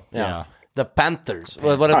 Oh, yeah. The Panthers.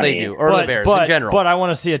 What did they do? Or the Bears in general. But I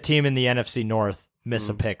want to see a team in the NFC North miss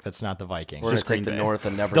a pick that's not the Vikings. We're going to take the North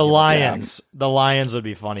and never the Lions. The Lions would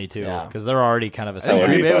be funny too because they're already kind of a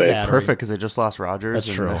Green Bay would be perfect because they just lost Rodgers.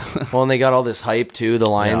 That's true. Well, and they got all this hype too. The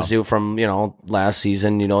Lions do from last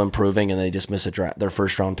season, improving, and they just miss their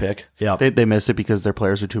first round pick. Yeah, they miss it because their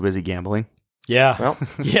players are too busy gambling. Yeah, well.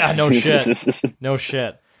 Yeah, no shit, no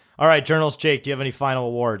shit. All right, Journalist Jake, do you have any final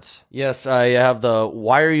awards? Yes, I have the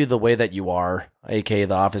Why Are You the Way That You Are, a.k.a.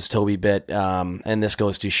 the Office Toby bit, and this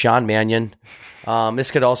goes to Sean Mannion.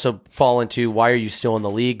 This could also fall into Why Are You Still in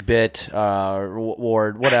the League bit,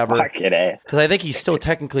 award, whatever. Because I think he's still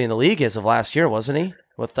technically in the league as of last year, wasn't he?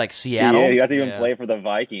 With like Seattle. Yeah, he got to even play for the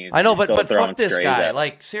Vikings. I know, but fuck this guy.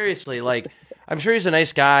 Like, seriously, like, I'm sure he's a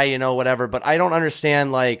nice guy, whatever, but I don't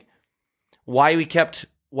understand, like, why we kept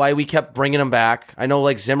bringing him back. I know,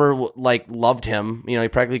 like, Zimmer, like, loved him. He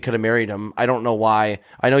practically could have married him. I don't know why.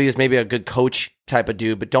 I know he was maybe a good coach type of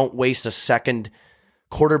dude, but don't waste a second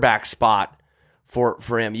quarterback spot for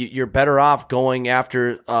him. You're better off going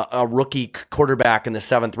after a rookie quarterback in the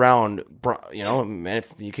 7th round.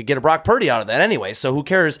 If you could get a Brock Purdy out of that anyway, so who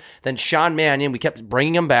cares? Then Sean Mannion, we kept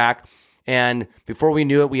bringing him back. And before we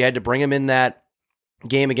knew it, we had to bring him in that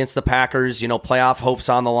game against the Packers, playoff hopes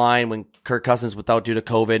on the line when Kirk Cousins without due to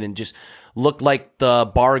COVID, and just looked like the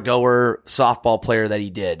bar goer softball player that he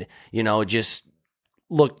did. Just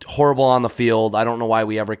looked horrible on the field. I don't know why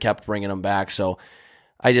we ever kept bringing him back. So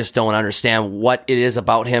I just don't understand what it is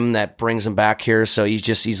about him that brings him back here. So he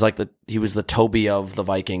was the Toby of the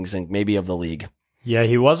Vikings and maybe of the league. Yeah,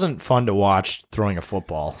 he wasn't fun to watch throwing a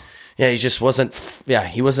football. Yeah, he just wasn't. Yeah,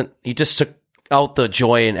 he wasn't. He just took out the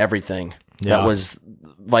joy in everything. Yeah. That was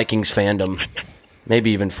Vikings fandom,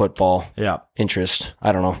 maybe even football. Yeah, interest.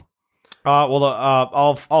 I don't know.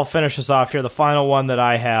 I'll finish this off here. The final one that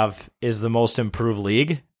I have is the most improved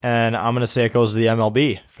league, and I'm going to say it goes to the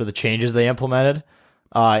MLB for the changes they implemented,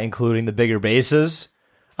 including the bigger bases.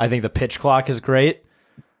 I think the pitch clock is great,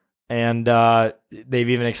 and they've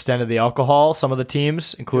even extended the alcohol. Some of the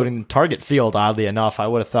teams, including Target Field, oddly enough, I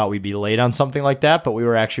would have thought we'd be late on something like that, but we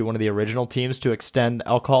were actually one of the original teams to extend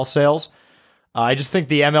alcohol sales. I just think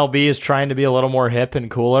the MLB is trying to be a little more hip and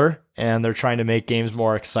cooler, and they're trying to make games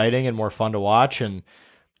more exciting and more fun to watch. And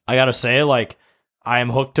I got to say, I am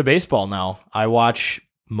hooked to baseball now. I watch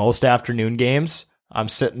most afternoon games. I'm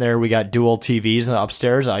sitting there. We got dual TVs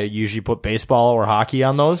upstairs. I usually put baseball or hockey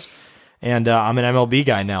on those. And I'm an MLB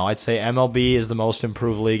guy now. I'd say MLB is the most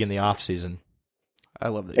improved league in the offseason. I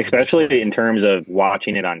love that. Especially in terms of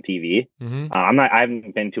watching it on TV. Mm-hmm. I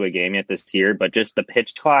haven't been to a game yet this year, but just the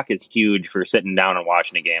pitch clock is huge for sitting down and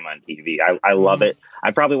watching a game on TV. I love it. I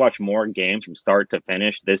probably watched more games from start to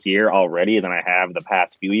finish this year already than I have the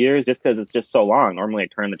past few years, just because it's just so long. Normally I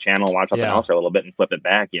turn the channel and watch something else for a little bit and flip it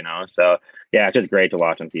back, So yeah, it's just great to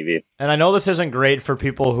watch on TV. And I know this isn't great for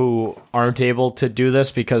people who aren't able to do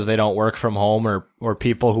this because they don't work from home or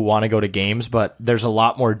people who want to go to games, but there's a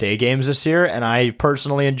lot more day games this year, and I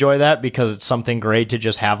personally enjoy that because it's something great to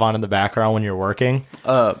just have on in the background when you're working.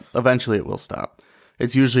 Eventually it will stop.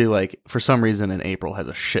 It's usually for some reason in April has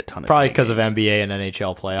a shit ton of probably because of NBA and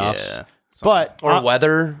NHL playoffs. Yeah. But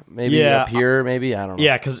weather, maybe up here, maybe I don't know.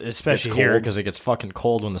 Yeah, because especially here, because it gets fucking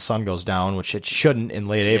cold when the sun goes down, which it shouldn't in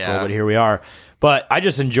late April, but here we are. But I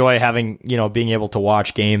just enjoy having being able to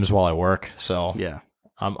watch games while I work. So yeah,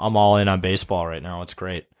 I'm all in on baseball right now. It's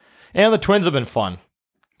great, and the Twins have been fun.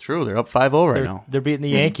 True, they're up 5-0 right now. They're beating the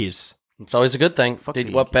Yankees. It's always a good thing.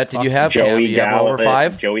 What bet did you have? Joey Gallo over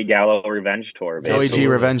 5? Joey Gallo revenge tour. Joey G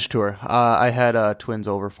revenge tour. I had Twins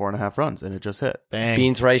over 4.5 runs, and it just hit. Bang.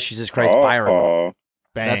 Beans, rice, Jesus Christ, Byron.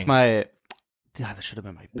 Bang. That's my. Yeah, that should have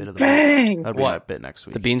been my bit of the Bang. week. That'd be my bit next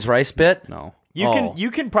week. The beans rice bit? No. You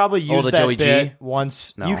can probably use the that Joey bit G?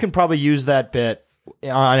 once. No. You can probably use that bit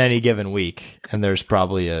on any given week, and there's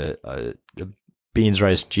probably a Beans,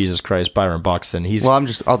 rice, Jesus Christ, Byron Buxton. I'll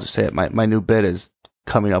just say it. My new bit is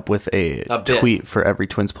coming up with a tweet for every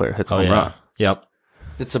Twins player hits a home run. Yep.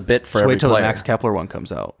 It's a bit for Just every wait till player. the Max Kepler one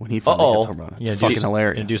comes out when he finally hits a home run. It's fucking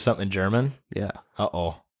hilarious. And do something in German. Yeah.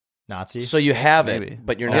 Nazi. So you have Maybe. it,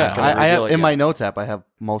 but you're Yeah, not going to I have reveal it in yet. my notes app. I have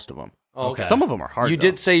most of them. Oh, okay. Some of them are hard. You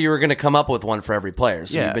did say you were going to come up with one for every player,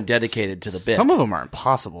 so Yeah. you've been dedicated to the bit. Some of them are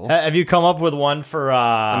impossible. Have you come up with one for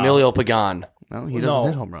Emilio Pagan. No, he doesn't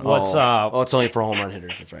hit home runs. What's it's only for home run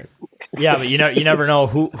hitters. That's right. Yeah, but you never know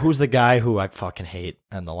who's the guy who I fucking hate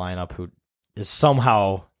in the lineup who is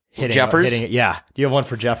somehow hitting Jeffers? Hitting it. Yeah. Do you have one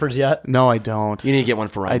for Jeffers yet? No, I don't. You need to get one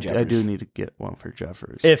for Ryan Jeffers. I do need to get one for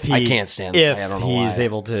Jeffers. If he, I can't stand if I don't know he's why.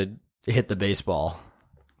 able to hit the baseball.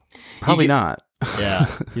 Probably not. Yeah,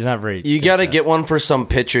 he's not very. You got to get one for some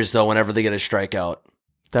pitchers though. Whenever they get a strikeout,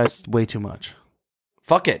 That's way too much.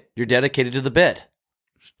 fuck it. You're dedicated to the bit.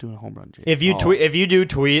 Just doing a home run, Jake. If you do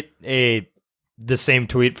tweet the same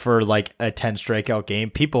tweet for like a 10 strikeout game,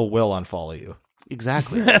 people will unfollow you.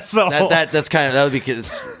 Exactly. So That's kind of that would be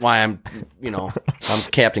it's why I'm I'm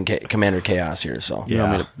Captain Commander Chaos here. So You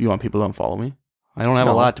want people to unfollow me? I don't have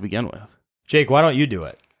a lot to begin with. Jake, why don't you do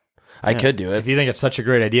it? I could do it. If you think it's such a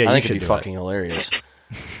great idea, I you think should it'd be do fucking hilarious.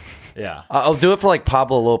 Yeah. I'll do it for like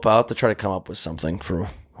Pablo Lopez. I'll have to try to come up with something for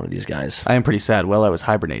one of these guys. I am pretty sad. While I was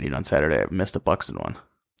hibernating on Saturday, I missed a Buxton one.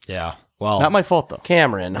 Yeah. Well, Not my fault, though.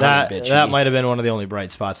 Cameron, that might have been one of the only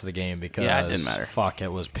bright spots of the game because Yeah, it didn't matter. Fuck,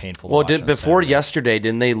 it was painful. to Well, watch on before Saturday. yesterday,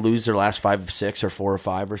 didn't they lose their last 5 of 6 or 4 or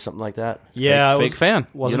 5 or something like that? Yeah, Fake fan.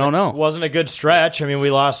 You don't know. Wasn't a good stretch. I mean,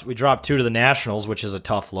 we dropped 2 to the Nationals, which is a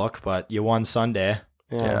tough look, but you won Sunday.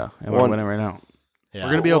 Yeah, and we're winning right now. Yeah.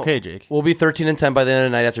 We're going to be okay, Jake. We'll be 13-10 by the end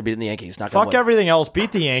of the night after beating the Yankees. Not gonna Fuck win. everything else.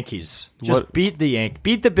 Beat the Yankees. Just beat the Yankees.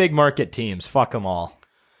 Beat the big market teams. Fuck them all.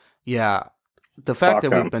 Yeah. The fact Fuck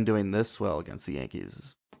that we've 'em. been doing this well against the Yankees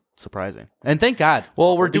is surprising. And thank God.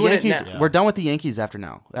 Well, we're The doing it Yankees. now. We're done with the Yankees after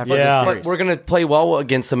now. After Yeah. this But series. we're going to play well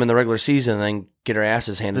against them in the regular season and then get our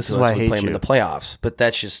asses handed This is to why us I when we hate play them in you. the playoffs. But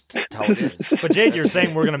that's just how it is. But Jade, you're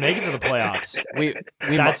saying we're going to make it to the playoffs.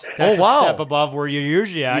 That's That's oh, wow. a step above where you're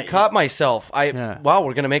usually at. You caught myself. Wow,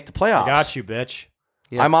 we're going to make the playoffs. I got you, bitch.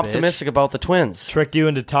 Yeah, I'm bitch. optimistic about the Twins. Tricked you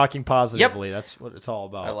into talking positively. That's what it's all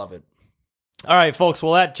about. I love it. All right, folks.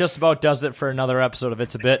 Well, that just about does it for another episode of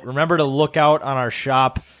It's a Bit. Remember to look out on our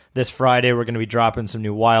shop this Friday. We're going to be dropping some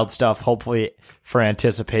new Wild stuff, hopefully for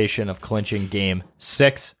anticipation of clinching Game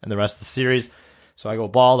 6 and the rest of the series. So I go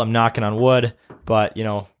bald. I'm knocking on wood. But, you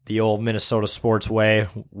know, the old Minnesota sports way,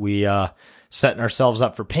 we setting ourselves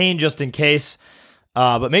up for pain just in case.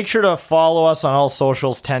 But make sure to follow us on all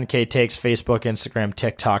socials, 10K Takes, Facebook, Instagram,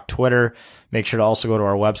 TikTok, Twitter. Make sure to also go to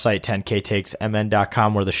our website,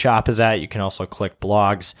 10ktakesmn.com, where the shop is at. You can also click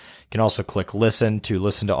blogs. You can also click listen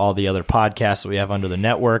to all the other podcasts that we have under the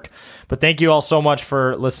network. But thank you all so much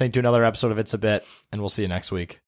for listening to another episode of It's a Bit, and we'll see you next week.